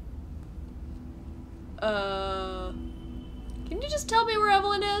you just tell me where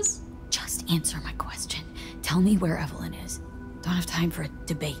Evelyn is? Just answer my question. Tell me where Evelyn is. Don't have time for a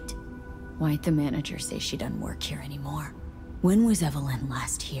debate. Why'd the manager say she doesn't work here anymore? When was Evelyn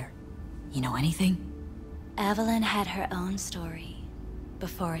last here? You know anything? Evelyn had her own story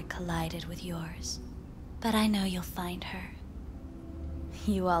before it collided with yours. But I know you'll find her.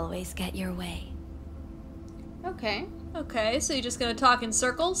 You always get your way. Okay. Okay, so you're just gonna talk in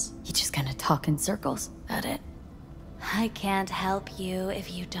circles? You just gonna talk in circles? That it? I can't help you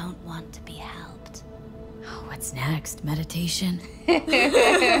if you don't want to be helped. Oh, what's next? Meditation?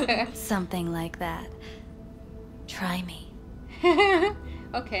 Something like that. Try me.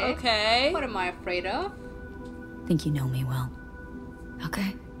 Okay. Okay. What am I afraid of? Think you know me well.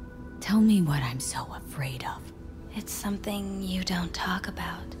 Okay. Tell me what I'm so afraid of. It's something you don't talk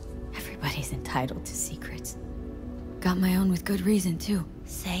about. Everybody's entitled to secrets. Got my own with good reason, too.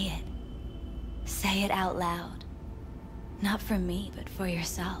 Say it. Say it out loud. Not for me, but for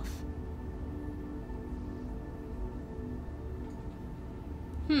yourself.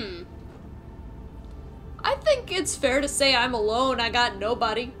 I think it's fair to say I'm alone. I got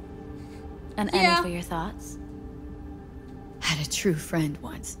nobody. An end for your thoughts? Had a true friend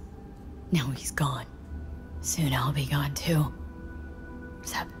once. Now he's gone. Soon I'll be gone too.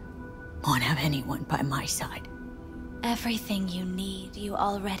 Except, won't have anyone by my side. Everything you need, you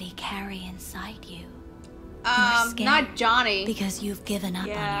already carry inside you. You're scared not Johnny. Because you've given up on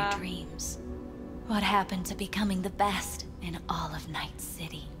your dreams. What happened to becoming the best in all of Night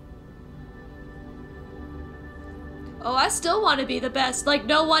City? Oh, I still want to be the best, like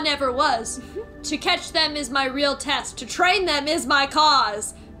no one ever was. To catch them is my real test. To train them is my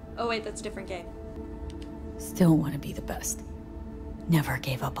cause. Oh wait, that's a different game. Still want to be the best. Never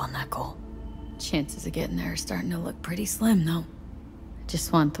gave up on that goal. Chances of getting there are starting to look pretty slim, though. I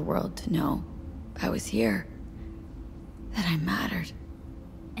just want the world to know I was here. That I mattered.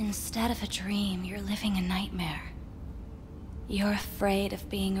 Instead of a dream, you're living a nightmare. You're afraid of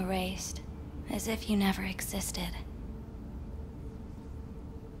being erased, as if you never existed.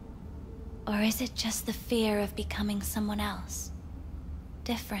 Or is it just the fear of becoming someone else?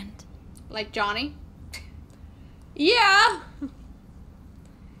 Different. Like Johnny? Yeah!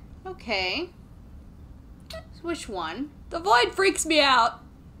 Okay. Which one? The void freaks me out.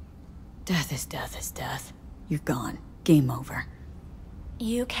 Death is death is death. You're gone. Game over.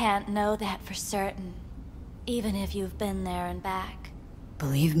 You can't know that for certain, even if you've been there and back.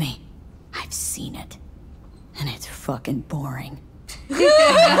 Believe me, I've seen it. And it's fucking boring.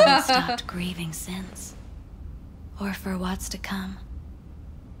 I haven't stopped grieving since. Or for what's to come.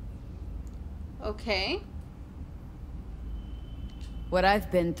 Okay. What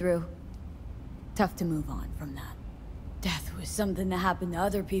I've been through, tough to move on from that. Death was something that happened to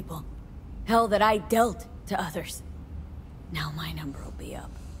other people. Hell that I dealt to others. Now my number will be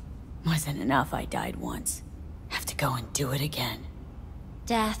up. Wasn't enough I died once. Have to go and do it again.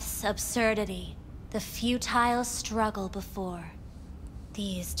 Death's absurdity, the futile struggle before.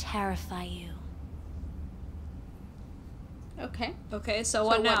 These terrify you. Okay. Okay, so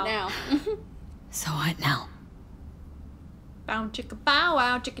what now? So what now? Bow chicka bow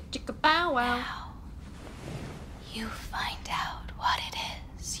wow, chicka chicka bow wow. Now, you find out what it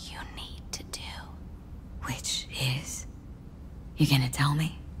is you need to do. Which is? You gonna tell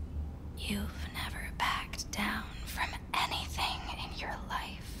me? You've never backed down from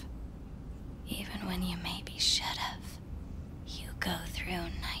when you maybe should have. You go through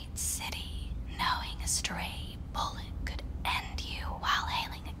Night City knowing a stray bullet could end you while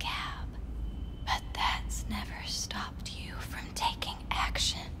hailing a cab. But that's never stopped you from taking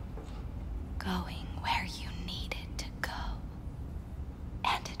action. Going where you needed to go.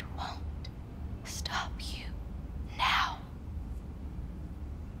 And it won't stop you now.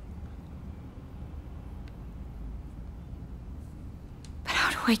 But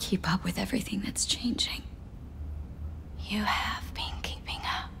how do I keep up with everything that's changing? You have been keeping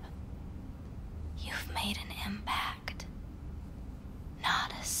up. You've made an impact.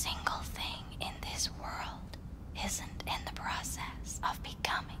 Not a single thing in this world isn't in the process of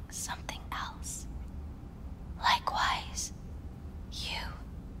becoming something else. Likewise, you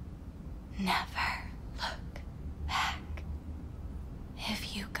never look back.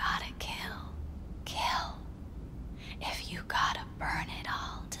 If you gotta kill, kill. If you gotta burn it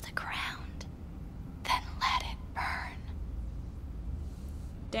all to the ground, then let it burn.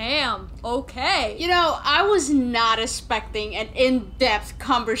 Damn, okay. You know, I was not expecting an in-depth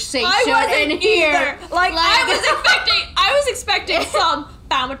conversation I wasn't in here. Either. Like I was expecting some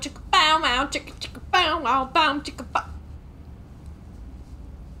bow chicka bow wow chicka chicka bow wow bow chicka bow.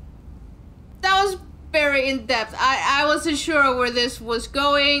 That was very in-depth. I wasn't sure where this was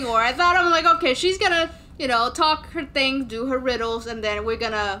going, or I thought, I'm like, okay, she's gonna, you know, talk her thing, do her riddles, and then we're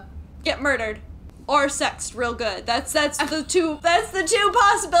gonna get murdered. Or sexed real good. That's the two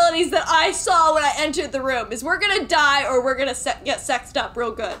possibilities that I saw when I entered the room. Is we're gonna die or we're gonna get sexed up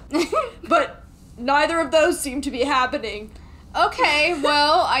real good. But neither of those seem to be happening. Okay,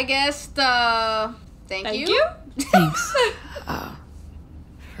 well, I guess thank you. Thanks.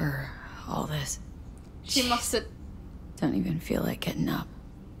 For all this. She must have. Don't even feel like getting up.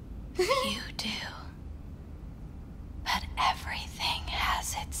 You do. But everything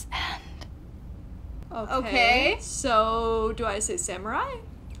has its end. Okay. So, do I say samurai?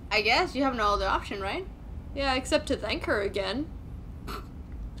 I guess you have no other option, right? Yeah, except to thank her again.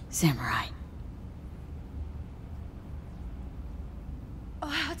 Samurai.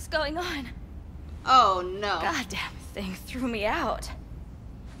 Oh, what's going on? Oh, no. Goddamn thing threw me out.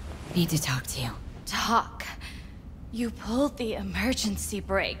 Need to talk to you. Talk? You pulled the emergency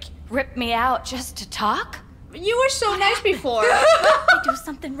brake. Ripped me out just to talk? You were so nice before. Did I do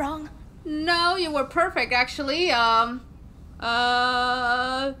something wrong? No, you were perfect, actually. Thanks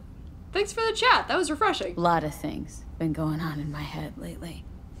for the chat. That was refreshing. A lot of things been going on in my head lately.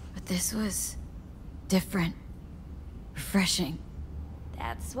 But this was different. Refreshing.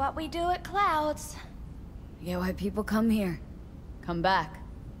 That's what we do at Clouds. I get why people come here. Come back.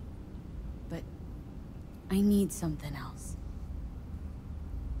 But I need something else.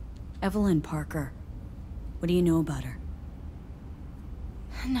 Evelyn Parker. What do you know about her?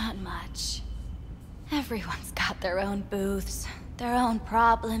 Not much. Everyone's got their own booths, their own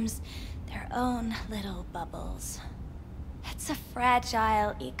problems, their own little bubbles. It's a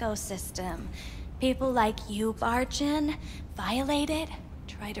fragile ecosystem. People like you barge in, violate it,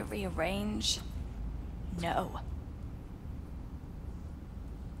 try to rearrange. No.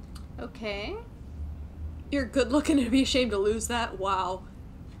 Okay. You're good looking to be ashamed to lose that? Wow.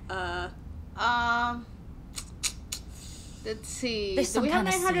 Let's see. There's Do we have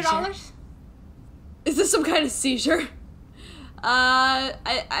 $900? Is this some kind of seizure?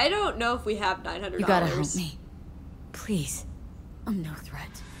 I don't know if we have $900. You gotta help me. Please. I'm no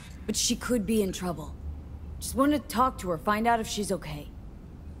threat. But she could be in trouble. Just want to talk to her, find out if she's okay.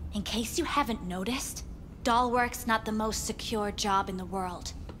 In case you haven't noticed, doll work's not the most secure job in the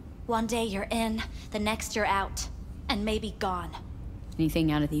world. One day you're in, the next you're out, and maybe gone.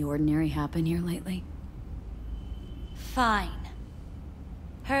 Anything out of the ordinary happen here lately? Fine.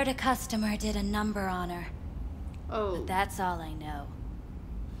 Heard a customer did a number on her. Oh. But that's all I know.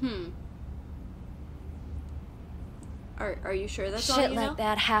 Are you sure that's all you know? Shit like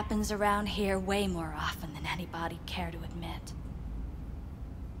that happens around here way more often than anybody'd care to admit.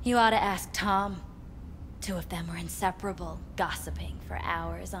 You ought to ask Tom. Two of them were inseparable, gossiping for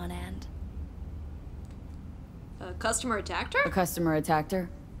hours on end. A customer attacked her? A customer attacked her?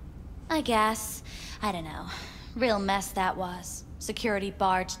 I guess. I don't know. Real mess that was. Security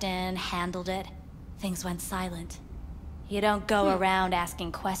barged in, handled it. Things went silent. You don't go around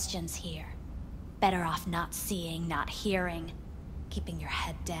asking questions here. Better off not seeing, not hearing. Keeping your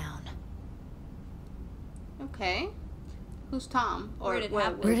head down. Okay. Who's Tom? Where did it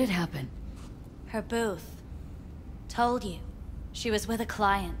happen? Where did it happen? Her booth. Told you. She was with a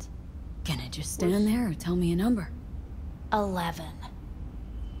client. Can I just stand there or tell me a number? 11.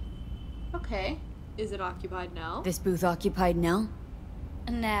 Okay. Is it occupied now? This booth occupied now?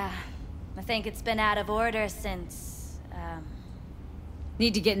 Nah. I think it's been out of order since,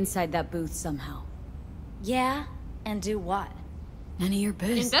 Need to get inside that booth somehow. Yeah? And do what? None of your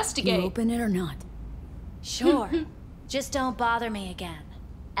biz. Investigate. You open it or not? Sure. Just don't bother me again.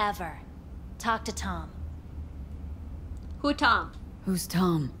 Ever. Talk to Tom. Who Tom? Who's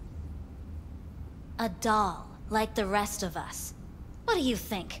Tom? A doll, like the rest of us. What do you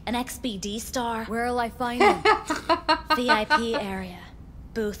think? An XBD star? Where'll I find him? VIP area.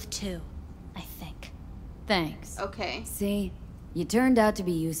 Booth 2, I think. Thanks. Okay. See? You turned out to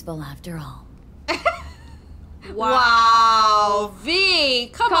be useful after all. Wow. V,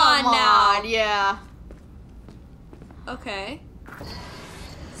 come on now. Yeah. Okay.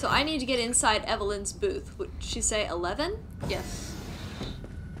 So I need to get inside Evelyn's booth. Would she say 11? Yes.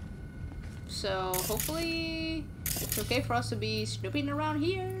 So hopefully it's okay for us to be snooping around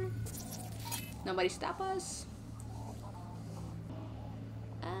here. Nobody stop us.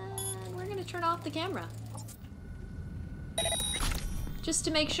 And we're gonna turn off the camera. Just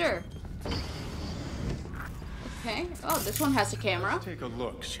to make sure. Okay. Oh, this one has a camera. Let's take a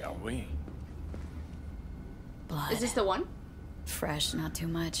look, shall we? Blood. Is this the one? Fresh, not too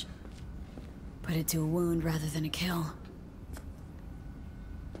much. Put it to a wound rather than a kill.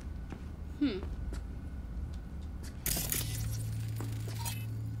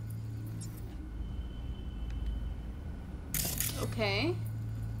 Okay.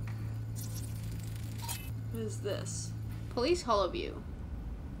 What is this? Police Hollow View.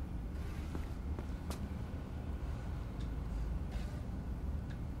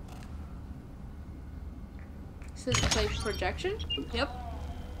 This is play projection? Yep.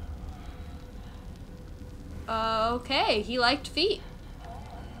 Okay, he liked feet.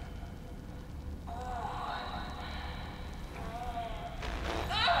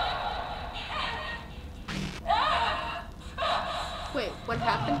 Wait, what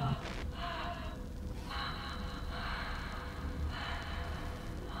happened?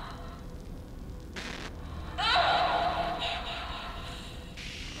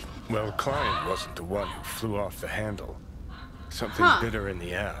 Well, Klein wasn't the one who flew off the handle. Something bit her in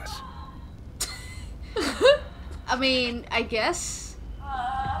the ass. I mean, I guess.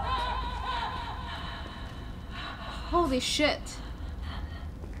 Holy shit.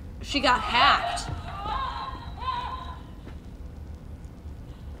 She got hacked.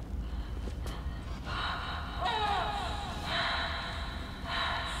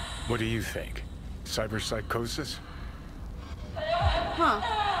 What do you think? Cyberpsychosis? Huh.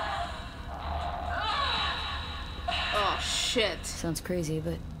 Oh, shit. Sounds crazy,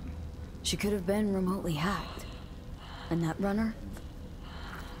 but she could have been remotely hacked. A nut runner?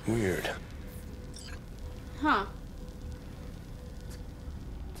 Weird. Huh.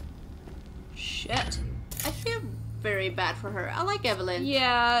 Shit. I feel very bad for her. I like Evelyn.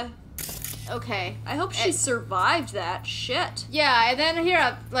 Yeah. Okay. I hope she survived that shit. Yeah, and then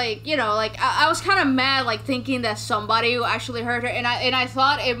here, like, you know, like, I was kind of mad, like, thinking that somebody actually hurt her, and I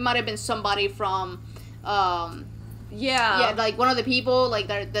thought it might have been somebody from, yeah, like, one of the people, like,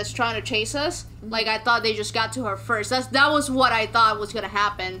 that's trying to chase us. Like, I thought they just got to her first. That was what I thought was gonna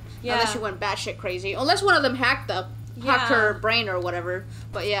happen. Yeah. Unless she went batshit crazy. Unless one of them hacked her brain or whatever.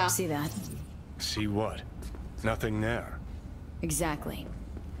 But yeah. See that? See what? Nothing there. Exactly.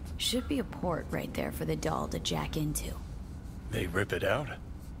 Should be a port right there for the doll to jack into. They rip it out?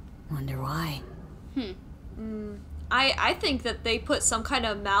 Wonder why. I think that they put some kind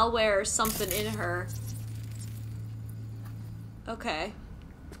of malware or something in her. Okay.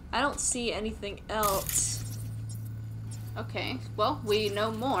 I don't see anything else. Okay. Well, we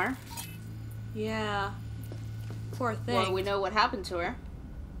know more. Yeah. Poor thing. Well, we know what happened to her.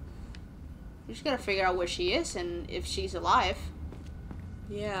 We just gotta figure out where she is and if she's alive.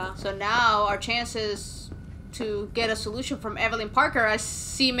 Yeah. So now our chances to get a solution from Evelyn Parker are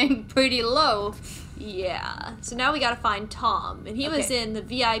seeming pretty low. Yeah. So now we gotta find Tom, and he was in the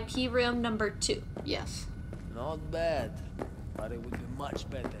VIP room number 2. Yes. Not bad, but it would be much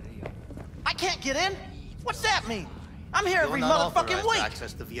better here. I can't get in? What's that mean? I'm here every motherfucking week.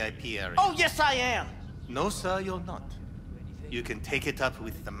 Access the VIP area. Oh, yes, I am. No, sir, you're not. You can take it up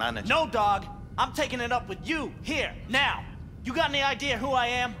with the manager. No, dog. I'm taking it up with you, here, now. You got any idea who I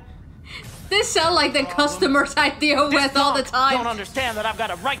am? This sounds like the customer's idea with all the time. Don't understand that I've got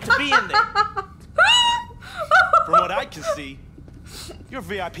a right to be in there. From what I can see, your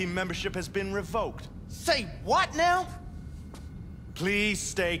VIP membership has been revoked. Say what now? Please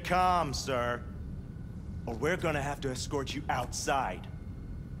stay calm, sir. Or we're gonna have to escort you outside.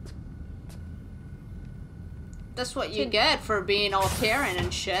 That's what you get for being all caring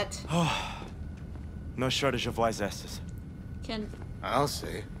and shit. No shortage of wise asses. Can... I'll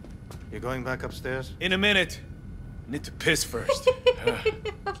say. You going back upstairs? In a minute. Need to piss first.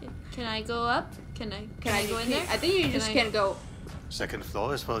 Can I go up? Can I go in there? I think you just can't go. Second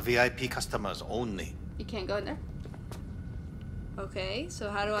floor is for VIP customers only. You can't go in there. Okay, so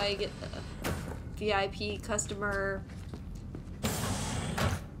how do I get the VIP customer?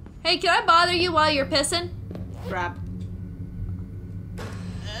 Hey, can I bother you while you're pissing? Grab.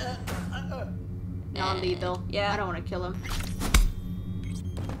 Non-lethal. Yeah. I don't want to kill him.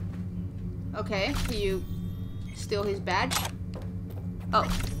 Okay, can you steal his badge? Oh,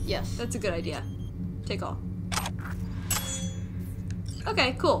 yes. That's a good idea. Take all.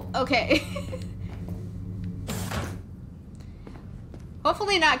 Okay, cool. Okay.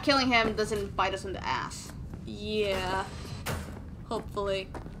 Hopefully not killing him doesn't bite us in the ass. Yeah. Hopefully.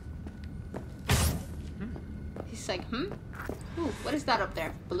 He's like, Ooh, what is that up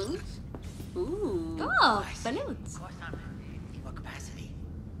there? Balloons? Ooh. Oh, balloons. What capacity?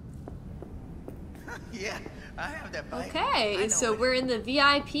 Yeah, I have that bike. Okay, so we're in the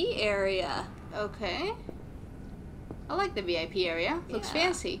VIP area. Okay. I like the VIP area. Looks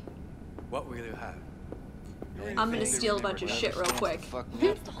fancy. What will you have? I'm gonna steal a bunch of shit real quick.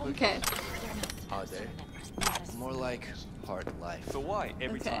 Okay. Are they? More like hard life. So why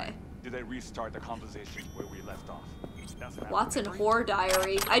every Okay. time do they restart the conversation where we left off? Watson Horror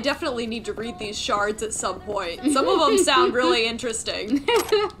Diary. I definitely need to read these shards at some point. Some of them sound really interesting.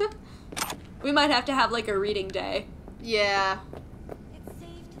 We might have to have like a reading day. Yeah. It's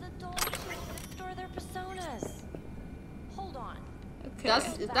safe to the doll to restore their personas. Hold on. Okay.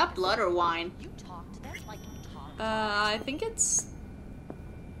 Is that blood or wine? You talk to them like you talk. I think it's...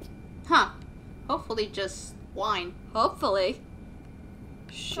 Huh. Hopefully just wine. Hopefully.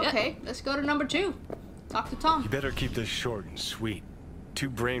 Shit. Okay, let's go to number 2. Talk to Tom. You better keep this short and sweet. 2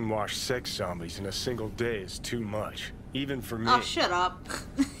 brainwashed sex zombies in a single day is too much, even for me. Oh, shut up.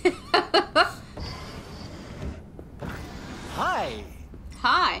 Hi.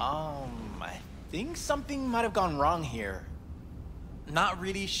 Hi. I think something might have gone wrong here. Not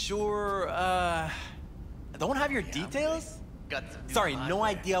really sure, don't have your details? Sorry, no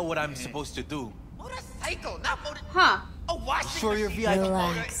idea what I'm supposed to do. Motorcycle, not motor. Huh. A washing Sure, you're VIP.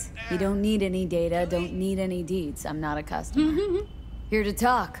 Relax. You don't need any data, don't need any deeds. I'm not a customer. Here to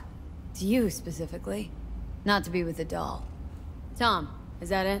talk. To you, specifically. Not to be with a doll. Tom, is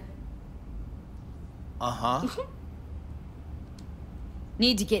that it? Uh-huh.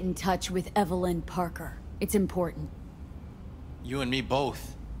 Need to get in touch with Evelyn Parker. It's important. You and me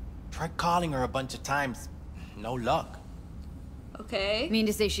both. Tried calling her a bunch of times. No luck. Okay. Mean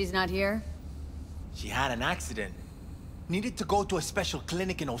to say she's not here? She had an accident. Needed to go to a special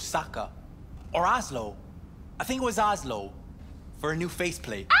clinic in Osaka. Or Oslo. I think it was Oslo. For a new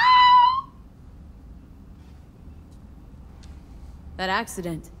faceplate. That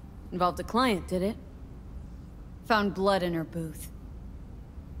accident involved a client, did it? Found blood in her booth.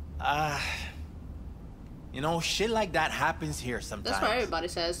 You know, shit like that happens here sometimes. That's what everybody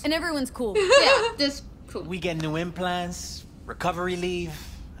says. And everyone's cool. Yeah, this cool. We get new implants, recovery leave,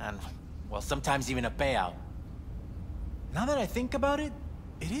 and, well, sometimes even a payout. Now that I think about it,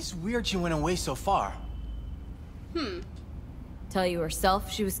 it is weird she went away so far. Tell you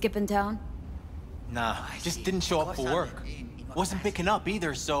herself she was skipping town? Nah, just didn't show up for work. Wasn't picking up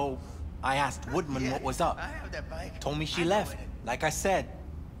either, so I asked Woodman what was up. Told me she left, like I said.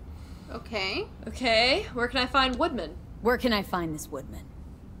 Okay. Okay, where can I find Woodman? Where can I find this Woodman?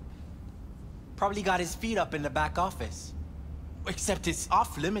 Probably got his feet up in the back office. Except it's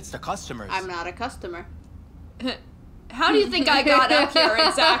off limits to customers. I'm not a customer. How do you think I got up here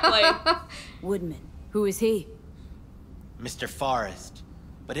exactly? Woodman. Who is he? Mr. Forrest.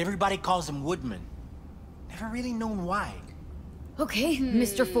 But everybody calls him Woodman. Never really known why. Okay,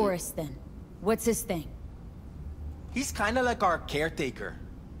 Mr. Forrest then. What's his thing? He's kinda like our caretaker.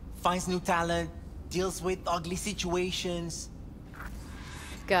 Finds new talent, deals with ugly situations.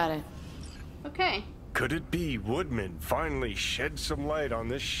 Got it. Okay. Could it be Woodman finally shed some light on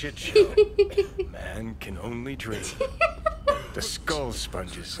this shit show? Man can only dream. The skull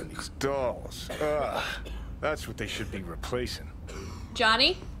sponges and these dolls. Ugh, that's what they should be replacing.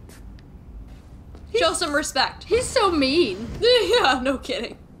 Johnny? Show some respect. He's so mean. Yeah, no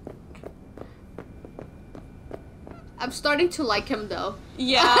kidding. I'm starting to like him though.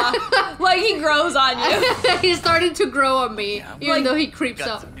 Yeah, like he grows on you. He's starting to grow on me, even though he creeps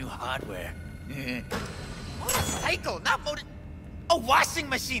up. Some new hardware. Motorcycle, not motor. A washing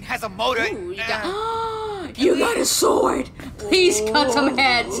machine has a motor. Ooh, you got a sword. Please cut some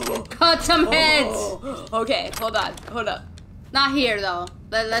heads. Cut some heads. Okay, hold on, hold up. Not here though.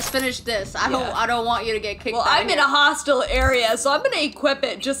 Let's finish this. I don't want you to get kicked out. Well, I'm in a hostile area, so I'm gonna equip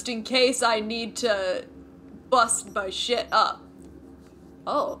it just in case I need to bust my shit up.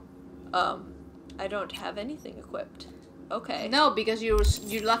 Oh, I don't have anything equipped. Okay. No, because you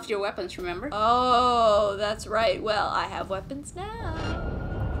left your weapons, remember? Oh, that's right. Well, I have weapons now.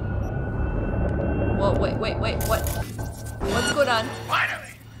 Whoa, wait, what? What's going on?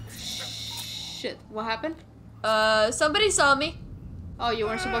 Finally! Shit, what happened? Somebody saw me. Oh, you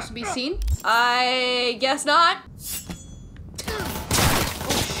weren't supposed to be seen? I guess not. Oh,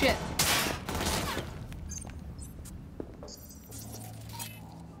 shit.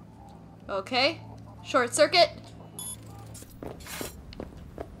 Okay. Short circuit.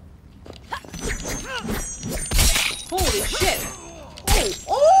 Holy shit.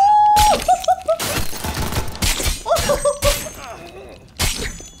 Oh!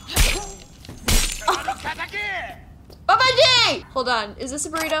 Babaji! Hold on. Is this a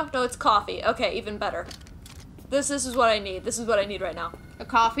burrito? No, it's coffee. Okay, even better. This is what I need. This is what I need right now. A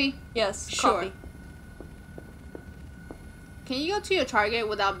coffee? Yes, sure. Coffee. Can you go to your target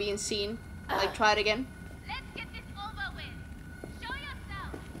without being seen? Like, try it again? Let's get this over with. Show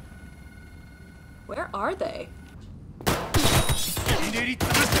yourself. Where are they?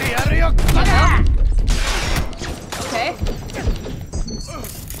 Okay.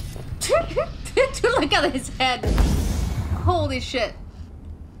 Look at his head. Holy shit.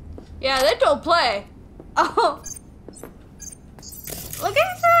 Yeah, they don't play. Oh. Look at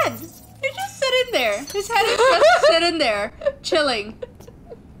his head. He's just sitting there. His head is just sitting there, chilling.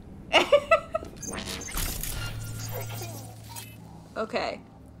 Okay.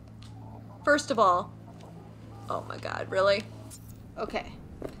 First of all, oh my god, really? Okay.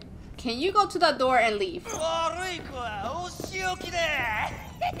 Can you go to that door and leave?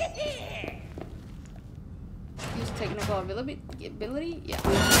 Use technical ability? Yeah.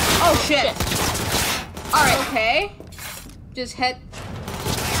 Oh shit! Alright, okay. Just head.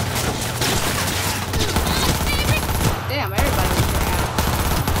 Damn, everybody was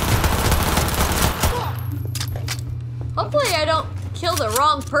Hopefully I don't kill the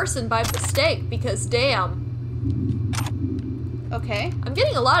wrong person by mistake, because damn. Okay. I'm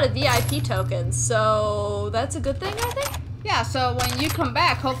getting a lot of VIP tokens, so that's a good thing, I think? Yeah, so when you come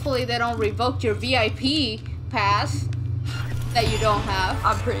back, hopefully they don't revoke your VIP pass that you don't have.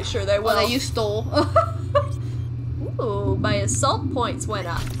 I'm pretty sure they will. Well, that you stole. Ooh, my assault points went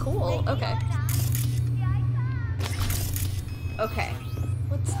up. Cool, okay. Okay.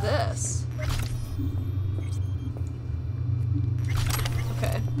 What's this?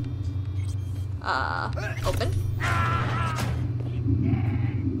 Okay. Open.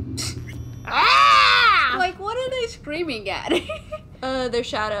 Ah! Like, what are they screaming at? Their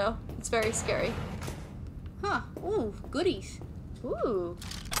shadow. It's very scary. Huh. Ooh, goodies. Ooh.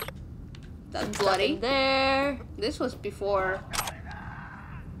 That's bloody. There. This was before.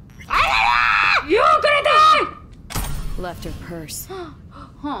 You're gonna die! Left her purse. Huh.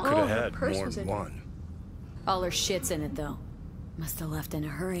 Could have had purse more was than in one. All her shit's in it, though. Must have left in a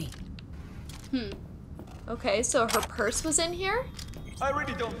hurry. Okay, so her purse was in here? I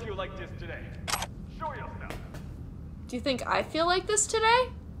really don't feel like this today. Show yourself. Do you think I feel like this today?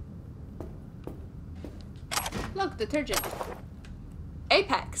 Look, detergent.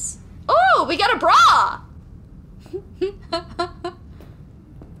 Apex. Oh, we got a bra!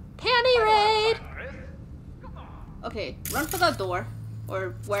 Panty raid! Okay, run for that door.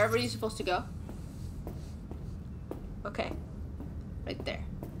 Or wherever you're supposed to go. Okay. Right there.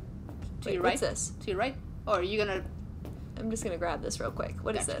 To Wait, your right? what's this? To your right? Or are you gonna... I'm just gonna grab this real quick.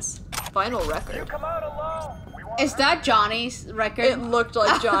 What is this? Vinyl record. Is that Johnny's record? It looked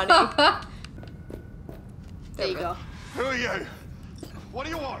like Johnny. There you go. Who are you? What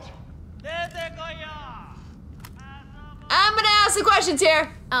do you want? I'm gonna ask the questions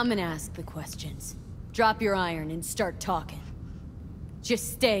here. I'm gonna ask the questions. Drop your iron and start talking.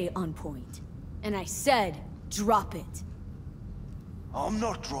 Just stay on point. And I said, drop it. I'm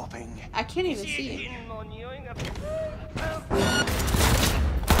not dropping. I can't even see you.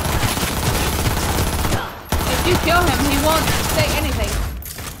 If you kill him, he won't say anything.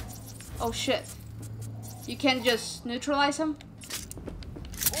 Oh shit. You can't just neutralize him?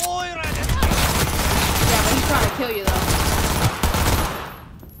 Yeah, but he's trying to kill you though.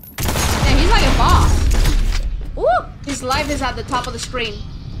 Yeah, he's like a boss. Ooh! His life is at the top of the screen.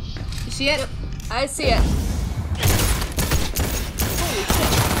 You see it? Yep, I see it. Holy shit.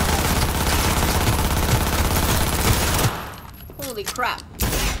 Holy crap.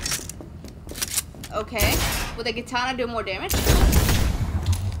 Okay. Will the katana do more damage?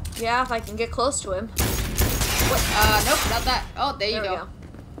 Yeah, if I can get close to him. Nope, not that. Oh, there you go.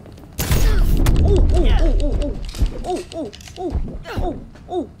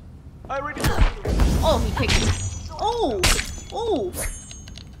 Oh. I already. Oh, he picked it. Oh.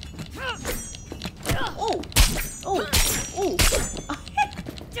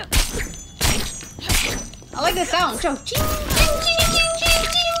 I like the sound. So, ching, ching, ching, ching,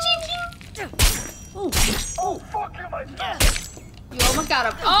 ching, ching, ching. Oh, fuck you, my stuff. You almost got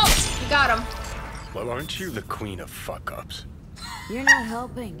him. Oh, you got him. Well, aren't you the queen of fuck-ups? You're not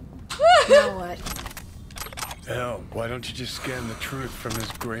helping. Now what? Hell, why don't you just scan the truth from his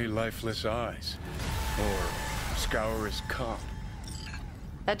gray, lifeless eyes? Or scour his cock?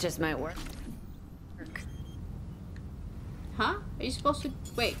 That just might work. Huh? Are you supposed to...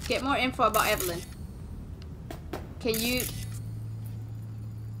 Wait, get more info about Evelyn. Can you...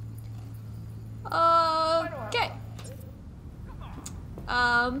 Okay.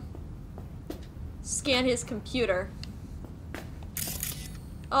 Scan his computer.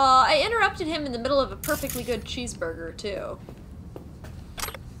 I interrupted him in the middle of a perfectly good cheeseburger, too.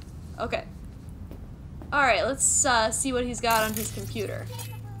 Okay. Alright, let's see what he's got on his computer.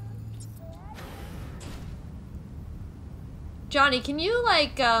 Johnny, can you,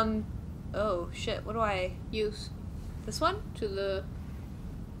 like, oh, shit, what do I use? This one? To the...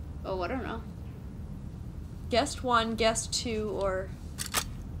 Oh, I don't know. Guest 1, guest 2, or...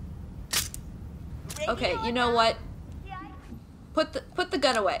 Okay, you know what? Put the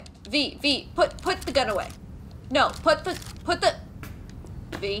gun away. V, put the gun away. No, put the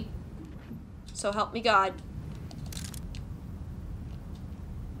V. So help me God.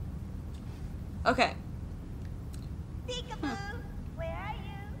 Okay. Peekaboo, where are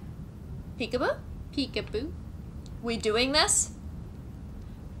you? Peekaboo? Peekaboo. We doing this?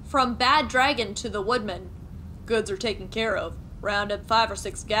 From Bad Dragon to the Woodman, goods are taken care of. Round up 5 or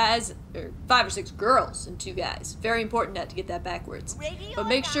 6 guys, or 5 or 6 girls and 2 guys. Very important not to get that backwards. But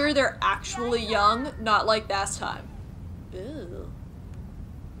make sure they're actually young, not like last time. Ew.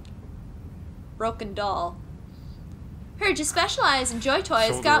 Broken doll. Heard you specialize in Joy Toys.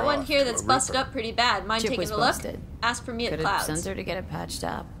 Sold Got her one off here to that's a busted Ripper. up pretty bad. Mind Chip taking was a look? busted. Ask for me at Could have Clouds. sent her to get it patched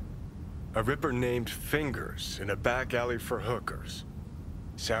up. A Ripper named Fingers in a back alley for hookers.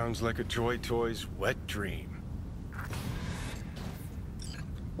 Sounds like a Joy Toys wet dream.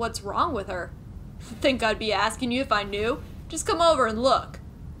 What's wrong with her? Think I'd be asking you if I knew? Just come over and look.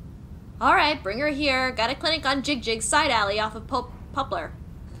 Alright, bring her here. Got a clinic on Jig Jig's side alley off of Poplar.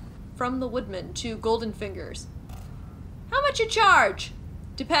 From the Woodman to Golden Fingers. How much you charge?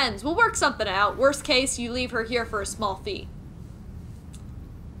 Depends. We'll work something out. Worst case, you leave her here for a small fee.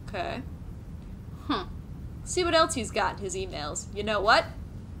 Okay. See what else he's got in his emails. You know what?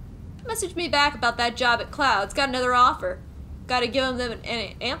 Message me back about that job at Clouds. Got another offer. Gotta give them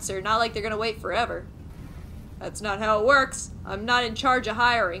an answer, not like they're gonna wait forever. That's not how it works. I'm not in charge of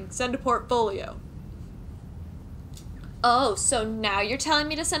hiring. Send a portfolio. Oh, so now you're telling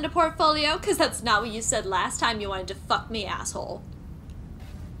me to send a portfolio? Because that's not what you said last time you wanted to fuck me, asshole.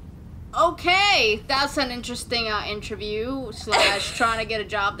 Okay, that's an interesting interview / trying to get a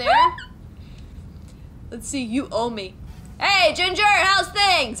job there. Let's see, you owe me. Hey, Ginger, how's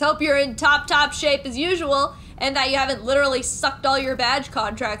things? Hope you're in top shape as usual, and that you haven't literally sucked all your badge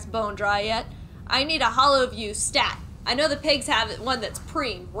contracts bone dry yet. I need a Hollow View stat. I know the pigs have one that's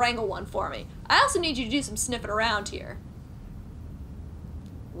preem. Wrangle one for me. I also need you to do some sniffing around here.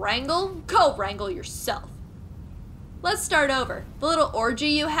 Wrangle? Go wrangle yourself. Let's start over. The little orgy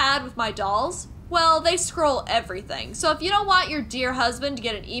you had with my dolls? Well, they scroll everything. So if you don't want your dear husband to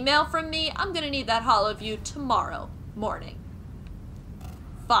get an email from me, I'm gonna need that Hollow View tomorrow morning.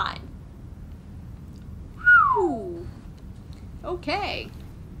 Fine. Whew. Okay.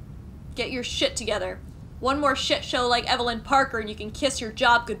 Get your shit together. One more shit show like Evelyn Parker and you can kiss your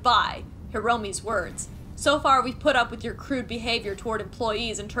job goodbye. Hiromi's words. So far we've put up with your crude behavior toward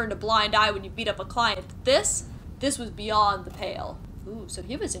employees and turned a blind eye when you beat up a client. But this was beyond the pale. Ooh, so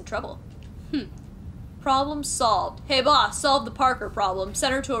he was in trouble. Problem solved. Hey boss, solve the Parker problem.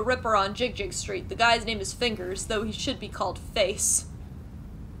 Send her to a Ripper on Jig Jig Street. The guy's name is Fingers, though he should be called Face.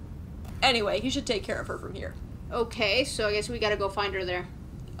 Anyway, he should take care of her from here. Okay, so I guess we gotta go find her there.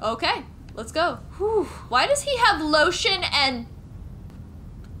 Okay, let's go. Whew. Why does he have lotion and...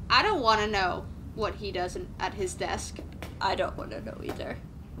 I don't want to know what he does at his desk. I don't want to know either.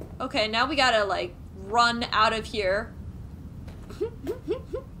 Okay, now we gotta, like, run out of here.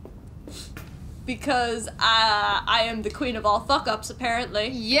 Because I am the queen of all fuck-ups, apparently.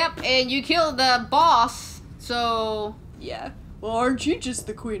 Yep, and you killed the boss, so... Yeah. Well, aren't you just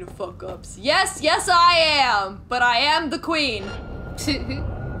the queen of fuck-ups? Yes, I am! But I am the queen.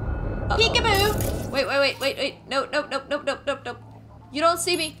 Peekaboo! Wait. Nope. You don't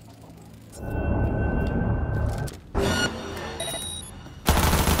see me.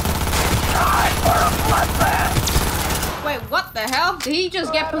 Wait, what the hell? Did he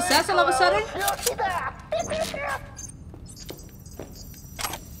just get possessed all of a sudden?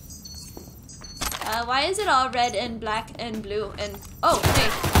 Why is it all red and black and blue and... Oh, hey.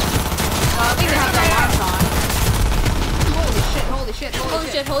 I think they have the alarms on. Holy shit.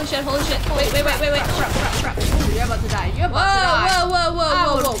 Wait. Crap. Ooh, you're about to die.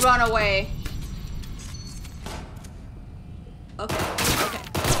 Whoa. Run away. Okay.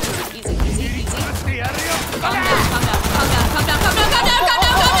 Easy. Calm down.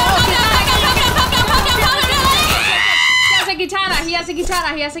 He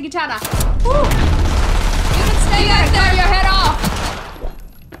has a katana. Woo. You can stay back there. Your head off.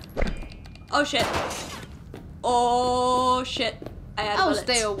 Oh shit. I had bullets.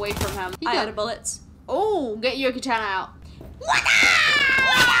 Stay away from him. I had bullets. Oh, get your katana out.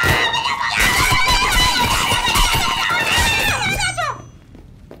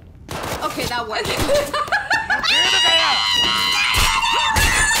 Okay, that worked.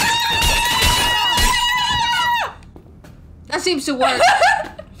 That seems to work.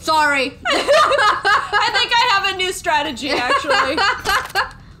 Sorry. I think I have a new strategy, actually.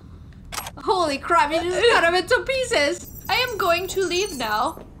 Holy crap, you just cut him into pieces. I am going to leave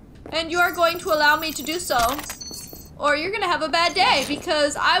now, and you are going to allow me to do so, or you're gonna have a bad day,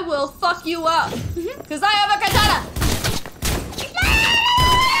 because I will fuck you up. Because I have a katana.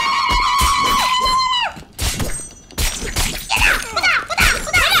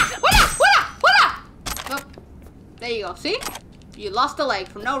 There you go, see? You lost a leg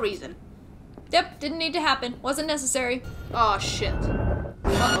for no reason. Yep, didn't need to happen. Wasn't necessary. Oh, shit.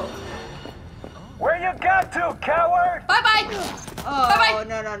 Uh-oh. Where you got to, coward? Bye-bye! Oh, bye-bye!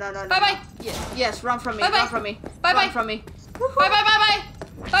 No. Bye-bye! Yes, run from me, bye-bye. run from me. Bye-bye! Run from me. Bye-bye!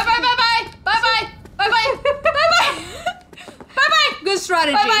 Good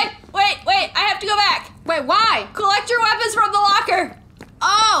strategy. Bye-bye! Wait, I have to go back. Wait, why? Collect your weapons from the locker.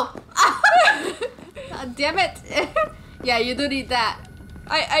 Oh! Damn it. Yeah, you do need that.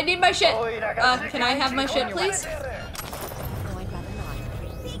 I need my shit. Can I have my shit, please?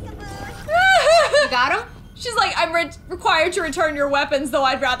 You got him? She's like, I'm required to return your weapons, though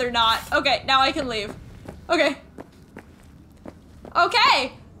I'd rather not. Okay, now I can leave. Okay.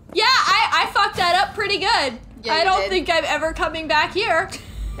 Yeah, I fucked that up pretty good. Yeah, I don't think I'm ever coming back here.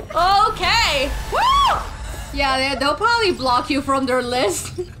 Okay. Woo! Yeah, they'll probably block you from their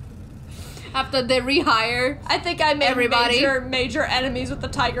list. After they rehire. I think I made everybody major enemies with the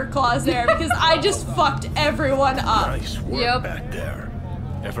tiger claws there because I just fucked everyone up. Nice work back there.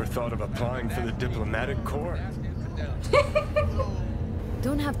 Ever thought of applying for the diplomatic corps?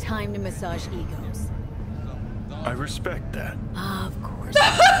 Don't have time to massage egos. I respect that. Of course.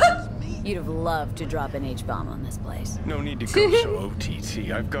 You'd have loved to drop an H-bomb on this place. No need to go so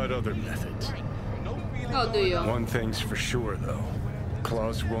OTT. I've got other methods. Oh, do you? One thing's for sure, though.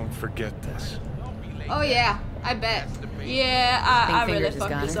 Claus won't forget this. Oh, yeah. I bet. Yeah, I really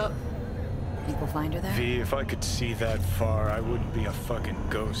fucked this up. Think we'll find her there? V, if I could see that far, I wouldn't be a fucking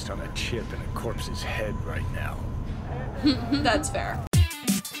ghost on a chip in a corpse's head right now. That's fair.